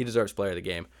 he deserves player of the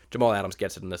game. Jamal Adams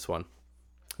gets it in this one.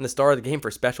 And the star of the game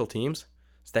for special teams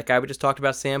is that guy we just talked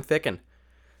about, Sam Ficken.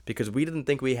 Because we didn't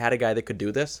think we had a guy that could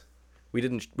do this. We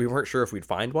weren't sure if we'd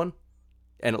find one.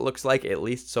 And it looks like, at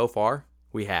least so far,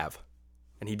 we have.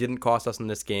 And he didn't cost us in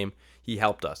this game. He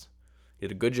helped us. He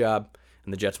did a good job,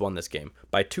 and the Jets won this game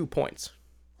by 2 points.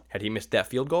 Had he missed that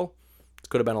field goal, it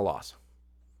could have been a loss.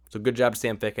 So good job,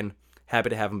 Sam Ficken.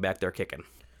 Happy to have him back there kicking.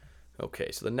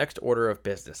 Okay, so the next order of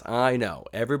business. I know,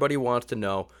 everybody wants to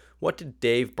know, what did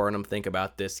Dave Burnham think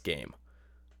about this game?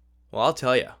 Well, I'll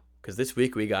tell you, because this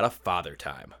week we got a father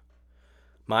time.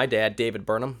 My dad, David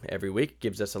Burnham, every week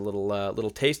gives us a little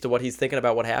taste of what he's thinking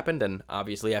about what happened, and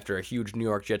obviously after a huge New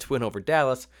York Jets win over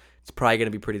Dallas, it's probably going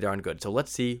to be pretty darn good. So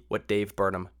let's see what Dave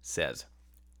Burnham says.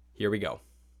 Here we go.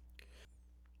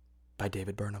 By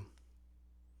David Burnham.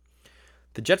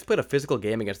 The Jets played a physical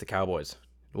game against the Cowboys.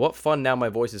 What fun now my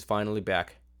voice is finally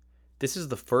back. This is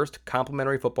the first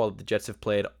complimentary football that the Jets have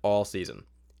played all season.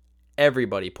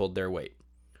 Everybody pulled their weight.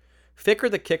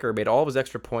 Ficker the kicker made all of his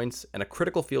extra points and a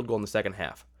critical field goal in the second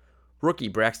half. Rookie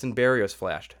Braxton Berrios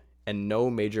flashed, and no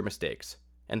major mistakes.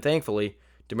 And thankfully,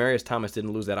 Demaryius Thomas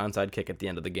didn't lose that onside kick at the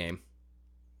end of the game.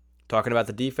 Talking about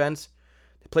the defense,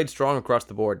 they played strong across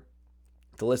the board.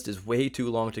 The list is way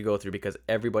too long to go through because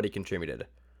everybody contributed.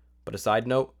 But a side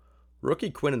note,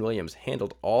 rookie Quinnen Williams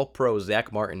handled All-Pro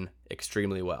Zach Martin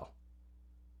extremely well.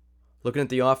 Looking at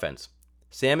the offense,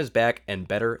 Sam is back and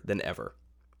better than ever.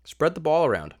 Spread the ball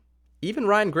around. Even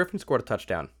Ryan Griffin scored a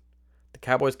touchdown. The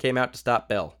Cowboys came out to stop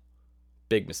Bell.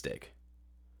 Big mistake.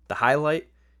 The highlight,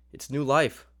 it's new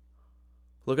life.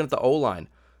 Looking at the O-line,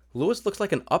 Lewis looks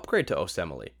like an upgrade to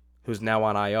Osemele, who's now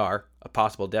on IR, a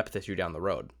possible depth issue down the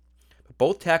road. But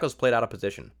both tackles played out of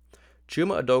position.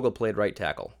 Chuma Adoga played right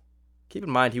tackle. Keep in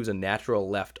mind he was a natural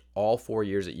left all 4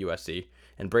 years at USC,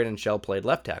 and Braden Shell played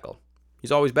left tackle.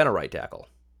 He's always been a right tackle.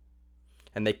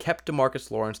 and they kept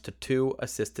DeMarcus Lawrence to 2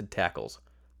 assisted tackles.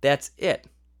 That's it.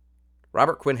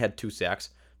 Robert Quinn had 2 sacks,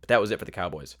 but that was it for the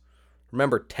Cowboys.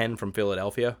 Remember 10 from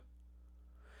Philadelphia?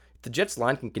 If the Jets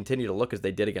line can continue to look as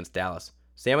they did against Dallas,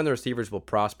 Sam and the receivers will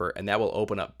prosper, and that will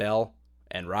open up Bell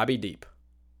and Robbie deep.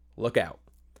 Look out.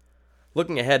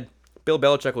 Looking ahead, Bill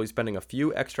Belichick will be spending a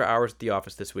few extra hours at the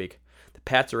office this week. The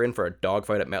Pats are in for a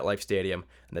dogfight at MetLife Stadium,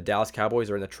 and the Dallas Cowboys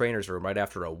are in the trainer's room right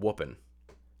after a whooping.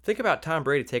 Think about Tom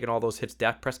Brady taking all those hits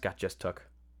Dak Prescott just took.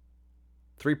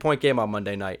 3-point game on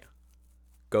Monday night.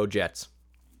 Go Jets.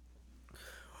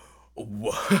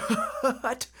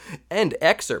 What? End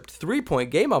excerpt. 3-point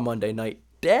game on Monday night.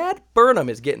 Dad Burnham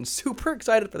is getting super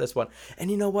excited for this one. And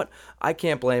you know what? I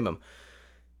can't blame him.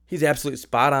 He's absolutely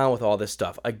spot on with all this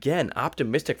stuff. Again,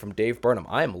 optimistic from Dave Burnham.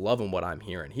 I am loving what I'm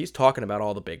hearing. He's talking about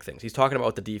all the big things. He's talking about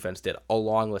what the defense did, a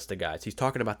long list of guys. He's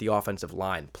talking about the offensive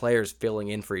line, players filling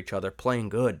in for each other, playing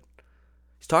good.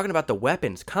 He's talking about the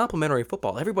weapons, complementary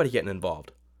football, everybody getting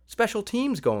involved. Special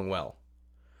teams going well.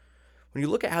 When you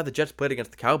look at how the Jets played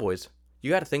against the Cowboys,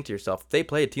 you got to think to yourself, if they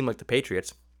play a team like the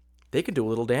Patriots, they can do a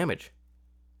little damage.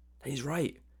 And he's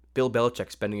right. Bill Belichick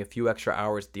spending a few extra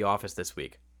hours at the office this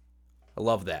week. I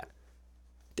love that.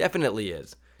 Definitely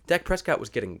is. Dak Prescott was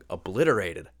getting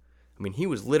obliterated. I mean,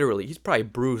 he's probably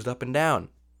bruised up and down.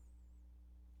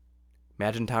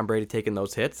 Imagine Tom Brady taking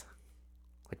those hits,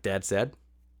 like Dad said.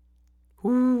 They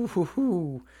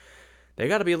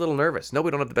got to be a little nervous. No, we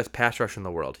don't have the best pass rush in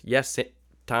the world. Yes,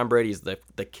 Tom Brady's the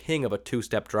king of a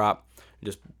 2-step drop,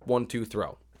 just 1-2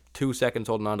 throw. 2 seconds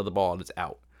holding onto the ball and it's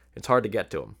out. It's hard to get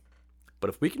to him. But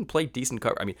if we can play decent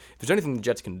cover, if there's anything the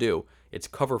Jets can do, it's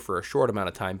cover for a short amount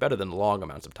of time better than long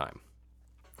amounts of time.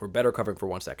 We're better covering for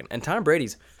 1 second. And Tom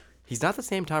Brady's, he's not the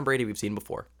same Tom Brady we've seen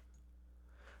before.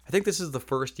 I think this is the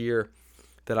first year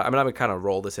that I'm going to kind of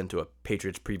roll this into a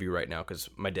Patriots preview right now because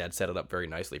my dad set it up very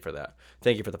nicely for that.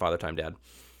 Thank you for the father time, Dad.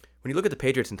 When you look at the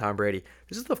Patriots and Tom Brady,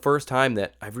 this is the first time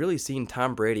that I've really seen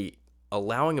Tom Brady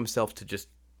allowing himself to just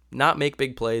not make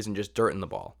big plays and just dirt in the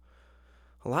ball.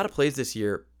 A lot of plays this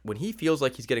year, when he feels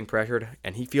like he's getting pressured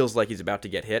and he feels like he's about to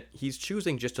get hit, he's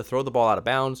choosing just to throw the ball out of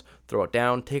bounds, throw it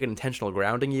down, take an intentional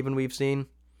grounding even we've seen.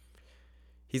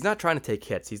 He's not trying to take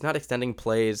hits. He's not extending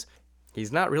plays.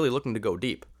 He's not really looking to go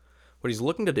deep. What he's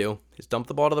looking to do is dump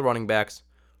the ball to the running backs,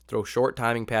 throw short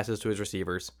timing passes to his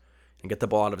receivers, and get the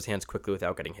ball out of his hands quickly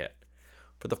without getting hit.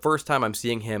 For the first time, I'm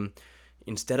seeing him,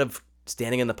 instead of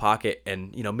standing in the pocket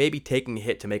and maybe taking a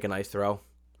hit to make a nice throw,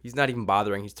 he's not even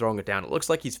bothering. He's throwing it down. It looks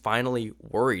like he's finally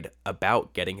worried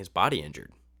about getting his body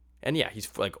injured. And yeah,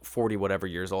 he's like 40 whatever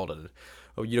years old. And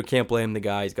you can't blame the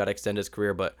guy. He's got to extend his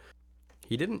career. But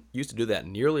he didn't used to do that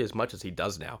nearly as much as he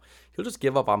does now. He'll just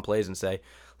give up on plays and say,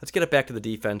 let's get it back to the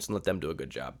defense and let them do a good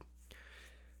job.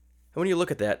 And when you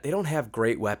look at that, they don't have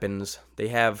great weapons. They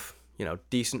have,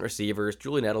 decent receivers.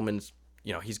 Julian Edelman's,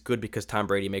 he's good because Tom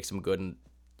Brady makes him good and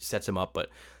sets him up. But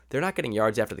they're not getting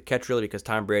yards after the catch really because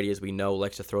Tom Brady, as we know,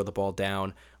 likes to throw the ball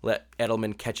down, let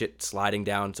Edelman catch it sliding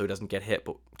down so he doesn't get hit.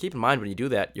 But keep in mind when you do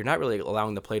that, you're not really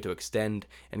allowing the play to extend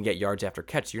and get yards after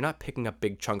catch. So you're not picking up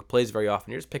big chunk plays very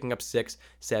often. You're just picking up 6,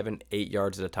 7, 8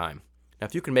 yards at a time. Now,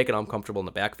 if you can make it uncomfortable in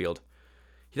the backfield,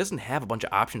 he doesn't have a bunch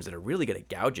of options that are really going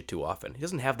to gouge you too often. He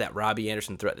doesn't have that Robbie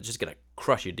Anderson threat that's just going to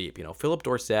crush you deep. Philip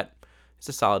Dorsett is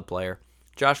a solid player.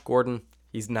 Josh Gordon,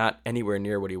 he's not anywhere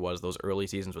near what he was those early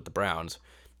seasons with the Browns.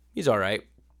 He's all right.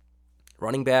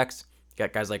 Running backs, you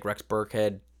got guys like Rex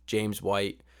Burkhead, James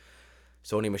White,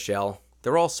 Sony Michel.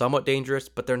 They're all somewhat dangerous,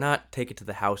 but they're not take it to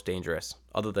the house dangerous,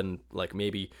 other than like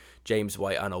maybe James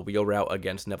White on a wheel route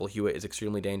against Neville Hewitt is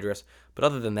extremely dangerous. But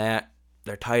other than that,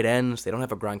 they're tight ends. They don't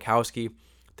have a Gronkowski.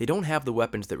 They don't have the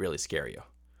weapons that really scare you.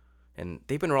 And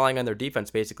they've been relying on their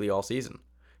defense basically all season.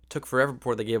 It took forever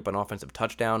before they gave up an offensive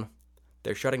touchdown.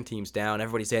 They're shutting teams down.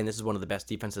 Everybody's saying this is one of the best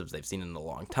defensives they've seen in a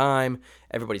long time.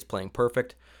 Everybody's playing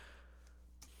perfect.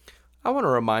 I want to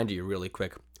remind you really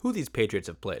quick who these Patriots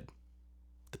have played.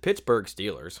 The Pittsburgh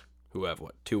Steelers, who have,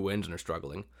 2 wins and are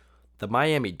struggling. The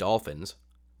Miami Dolphins,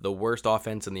 the worst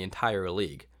offense in the entire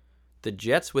league. The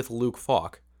Jets with Luke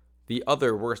Falk, the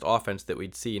other worst offense that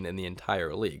we'd seen in the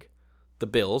entire league. The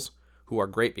Bills, who are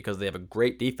great because they have a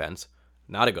great defense,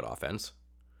 not a good offense.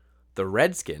 The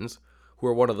Redskins, who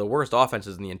are one of the worst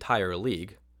offenses in the entire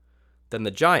league. Then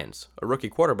the Giants, a rookie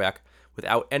quarterback,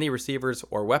 without any receivers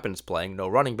or weapons playing, no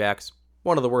running backs,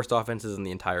 one of the worst offenses in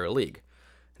the entire league.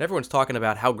 And everyone's talking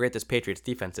about how great this Patriots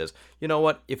defense is. You know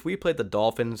what? If we played the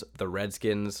Dolphins, the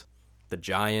Redskins, the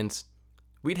Giants,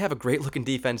 we'd have a great-looking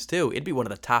defense too. It'd be one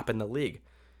of the top in the league.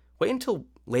 Wait until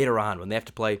later on when they have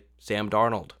to play Sam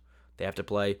Darnold. They have to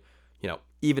play,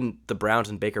 even the Browns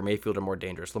and Baker Mayfield are more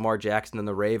dangerous. Lamar Jackson and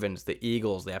the Ravens, the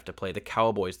Eagles they have to play, the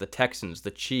Cowboys, the Texans,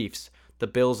 the Chiefs, the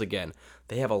Bills again.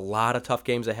 They have a lot of tough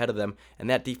games ahead of them, and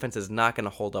that defense is not going to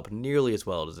hold up nearly as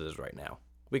well as it is right now.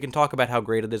 We can talk about how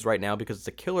great it is right now because it's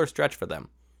a killer stretch for them,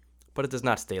 but it does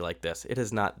not stay like this. It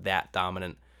is not that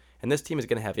dominant, and this team is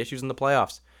going to have issues in the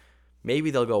playoffs.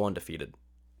 Maybe they'll go undefeated.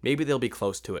 Maybe they'll be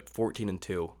close to it,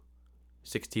 14-2,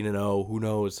 16-0, who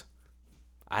knows?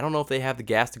 I don't know if they have the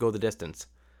gas to go the distance.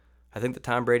 I think that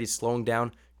Tom Brady's slowing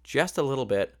down just a little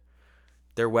bit.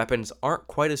 Their weapons aren't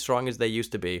quite as strong as they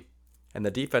used to be. And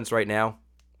the defense right now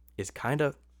is kind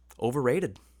of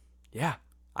overrated. Yeah,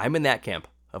 I'm in that camp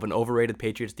of an overrated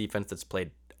Patriots defense that's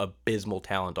played abysmal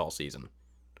talent all season.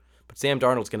 But Sam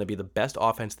Darnold's going to be the best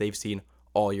offense they've seen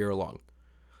all year long.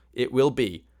 It will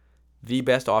be the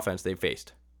best offense they've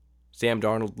faced. Sam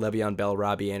Darnold, Le'Veon Bell,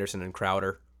 Robbie Anderson, and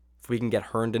Crowder. If we can get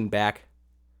Herndon back,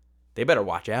 they better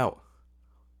watch out.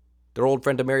 Their old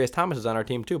friend Demaryius Thomas is on our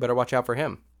team too. Better watch out for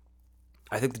him.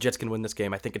 I think the Jets can win this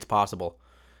game. I think it's possible.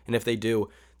 And if they do,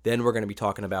 then we're going to be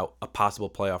talking about a possible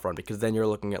playoff run because then you're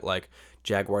looking at like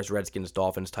Jaguars, Redskins,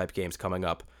 Dolphins type games coming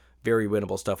up. Very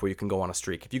winnable stuff where you can go on a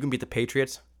streak. If you can beat the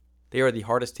Patriots, they are the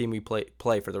hardest team we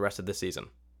play for the rest of this season.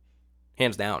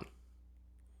 Hands down.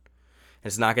 And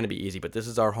it's not going to be easy, but this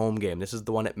is our home game. This is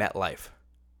the one at MetLife.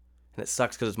 And it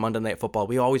sucks because it's Monday Night Football.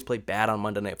 We always play bad on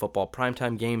Monday Night Football.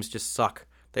 Primetime games just suck.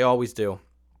 They always do.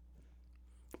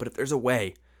 But if there's a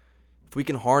way, if we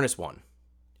can harness one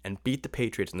and beat the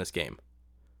Patriots in this game,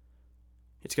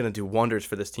 it's going to do wonders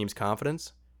for this team's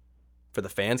confidence, for the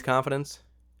fans' confidence,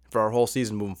 for our whole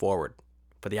season moving forward,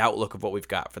 for the outlook of what we've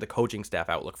got, for the coaching staff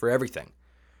outlook, for everything.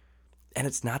 And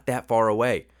it's not that far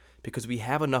away because we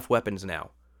have enough weapons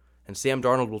now, and Sam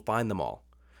Darnold will find them all.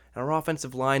 And our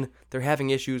offensive line, they're having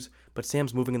issues, but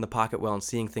Sam's moving in the pocket well and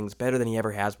seeing things better than he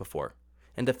ever has before.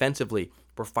 And defensively,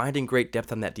 we're finding great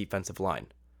depth on that defensive line.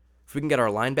 If we can get our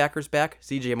linebackers back,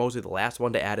 C.J. Mosley the last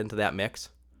one to add into that mix.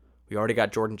 We already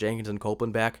got Jordan Jenkins and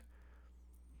Copeland back.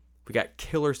 We got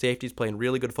killer safeties playing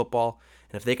really good football,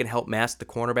 and if they can help mask the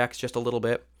cornerbacks just a little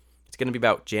bit, it's going to be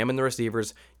about jamming the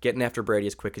receivers, getting after Brady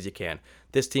as quick as you can.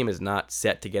 This team is not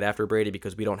set to get after Brady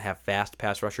because we don't have fast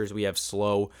pass rushers. We have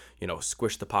slow,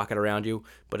 squish the pocket around you.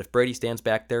 But if Brady stands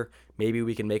back there, maybe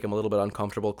we can make him a little bit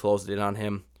uncomfortable, close it in on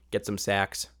him, get some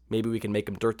sacks. Maybe we can make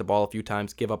him dirt the ball a few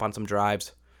times, give up on some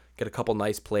drives, get a couple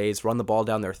nice plays, run the ball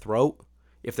down their throat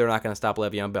if they're not going to stop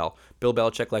Le'Veon Bell. Bill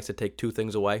Belichick likes to take two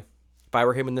things away. If I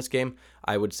were him in this game,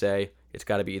 I would say it's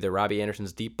got to be either Robbie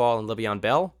Anderson's deep ball and Le'Veon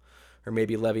Bell, or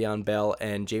maybe Le'Veon Bell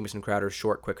and Jamison Crowder's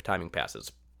short, quick timing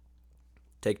passes.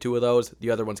 Take two of those, the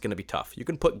other one's going to be tough. You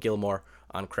can put Gilmore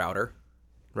on Crowder.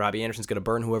 Robbie Anderson's going to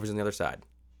burn whoever's on the other side.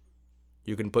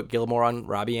 You can put Gilmore on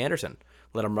Robbie Anderson.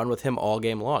 Let him run with him all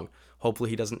game long. Hopefully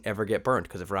he doesn't ever get burned,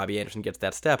 because if Robbie Anderson gets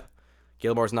that step,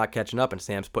 Gilmore's not catching up and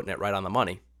Sam's putting it right on the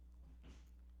money.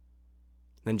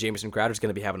 Then Jamison Crowder's going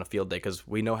to be having a field day because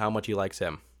we know how much he likes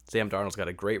him. Sam Darnold's got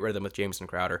a great rhythm with Jamison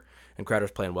Crowder, and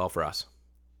Crowder's playing well for us.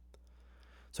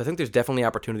 So I think there's definitely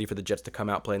opportunity for the Jets to come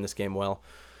out playing this game well.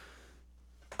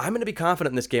 I'm going to be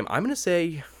confident in this game. I'm going to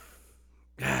say,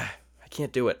 I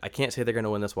can't do it. I can't say they're going to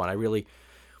win this one.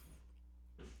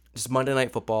 Just Monday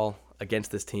Night Football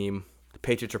against this team. The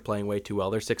Patriots are playing way too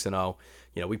well. They're 6-0.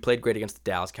 We played great against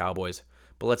the Dallas Cowboys,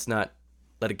 but let's not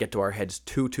let it get to our heads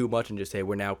too much and just say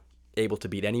we're now able to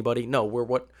beat anybody. No, we're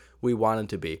what we wanted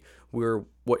to be. We're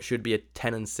what should be a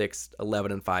 10-6,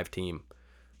 11-5 team,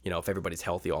 if everybody's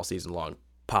healthy all season long.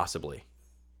 Possibly.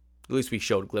 At least we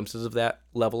showed glimpses of that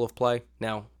level of play.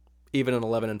 Now, even an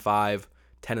 11-5,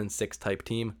 10-6 type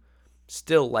team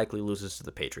still likely loses to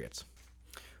the Patriots.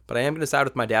 But I am going to side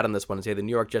with my dad on this one and say the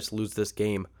New York Jets lose this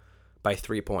game by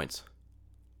 3 points.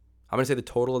 I'm going to say the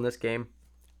total in this game,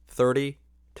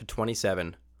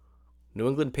 30-27. New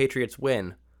England Patriots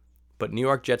win, but New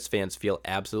York Jets fans feel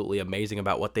absolutely amazing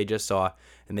about what they just saw,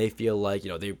 and they feel like,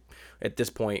 they at this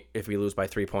point, if we lose by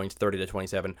 3 points,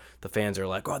 30-27, the fans are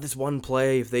like, oh, this one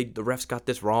play, if the refs got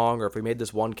this wrong, or if we made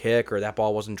this one kick, or that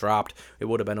ball wasn't dropped, it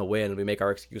would have been a win. We make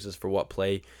our excuses for what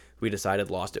play we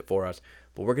decided lost it for us.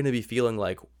 But we're going to be feeling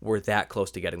like we're that close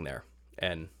to getting there,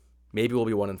 and maybe we'll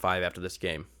be 1-5 after this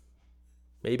game.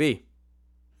 Maybe.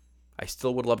 I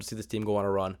still would love to see this team go on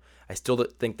a run. I still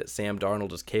think that Sam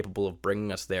Darnold is capable of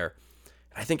bringing us there.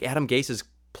 I think Adam Gase's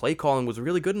play calling was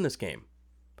really good in this game.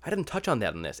 I didn't touch on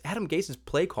that in this. Adam Gase's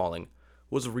play calling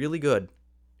was really good.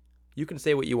 You can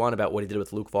say what you want about what he did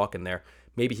with Luke Falk in there.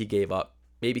 Maybe he gave up.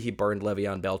 Maybe he burned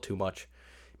Le'Veon Bell too much.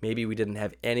 Maybe we didn't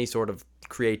have any sort of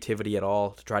creativity at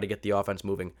all to try to get the offense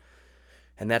moving.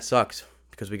 And that sucks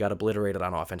because we got obliterated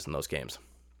on offense in those games.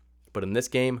 But in this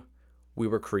game, we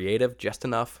were creative just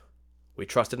enough. We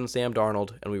trusted in Sam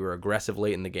Darnold, and we were aggressive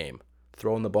late in the game,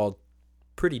 throwing the ball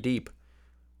pretty deep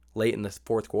late in the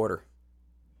fourth quarter.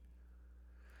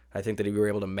 I think that we were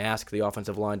able to mask the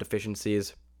offensive line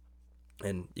deficiencies,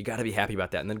 and you got to be happy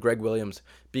about that. And then Greg Williams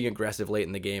being aggressive late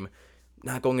in the game,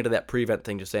 not going into that prevent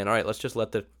thing, just saying, all right, let's just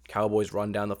let the Cowboys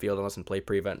run down the field on us and play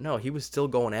prevent. No, he was still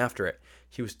going after it.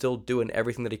 He was still doing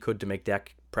everything that he could to make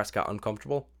Dak Prescott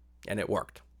uncomfortable, and it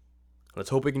worked. Let's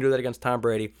hope we can do that against Tom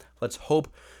Brady. Let's hope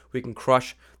we can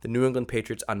crush the New England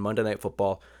Patriots on Monday Night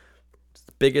Football. It's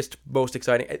the biggest, most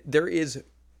exciting. There is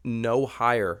no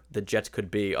higher the Jets could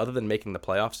be, other than making the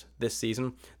playoffs this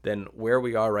season, than where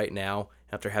we are right now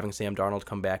after having Sam Darnold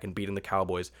come back and beating the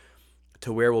Cowboys,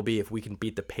 to where we'll be if we can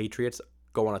beat the Patriots,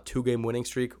 go on a 2-game winning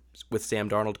streak with Sam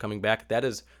Darnold coming back. That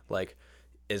is like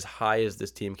as high as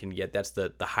this team can get. That's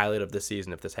the highlight of this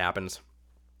season if this happens.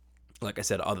 Like I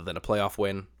said, other than a playoff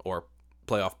win or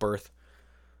playoff berth.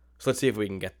 So let's see if we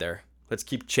can get there. Let's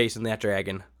keep chasing that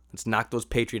dragon. Let's knock those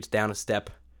Patriots down a step.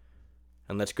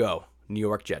 And let's go, New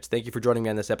York Jets. Thank you for joining me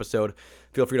on this episode.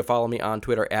 Feel free to follow me on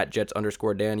Twitter at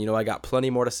Jets_Dan. You know I got plenty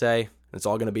more to say. It's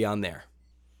all going to be on there.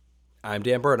 I'm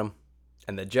Dan Burnham,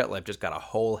 and the Jet Life just got a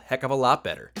whole heck of a lot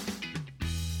better.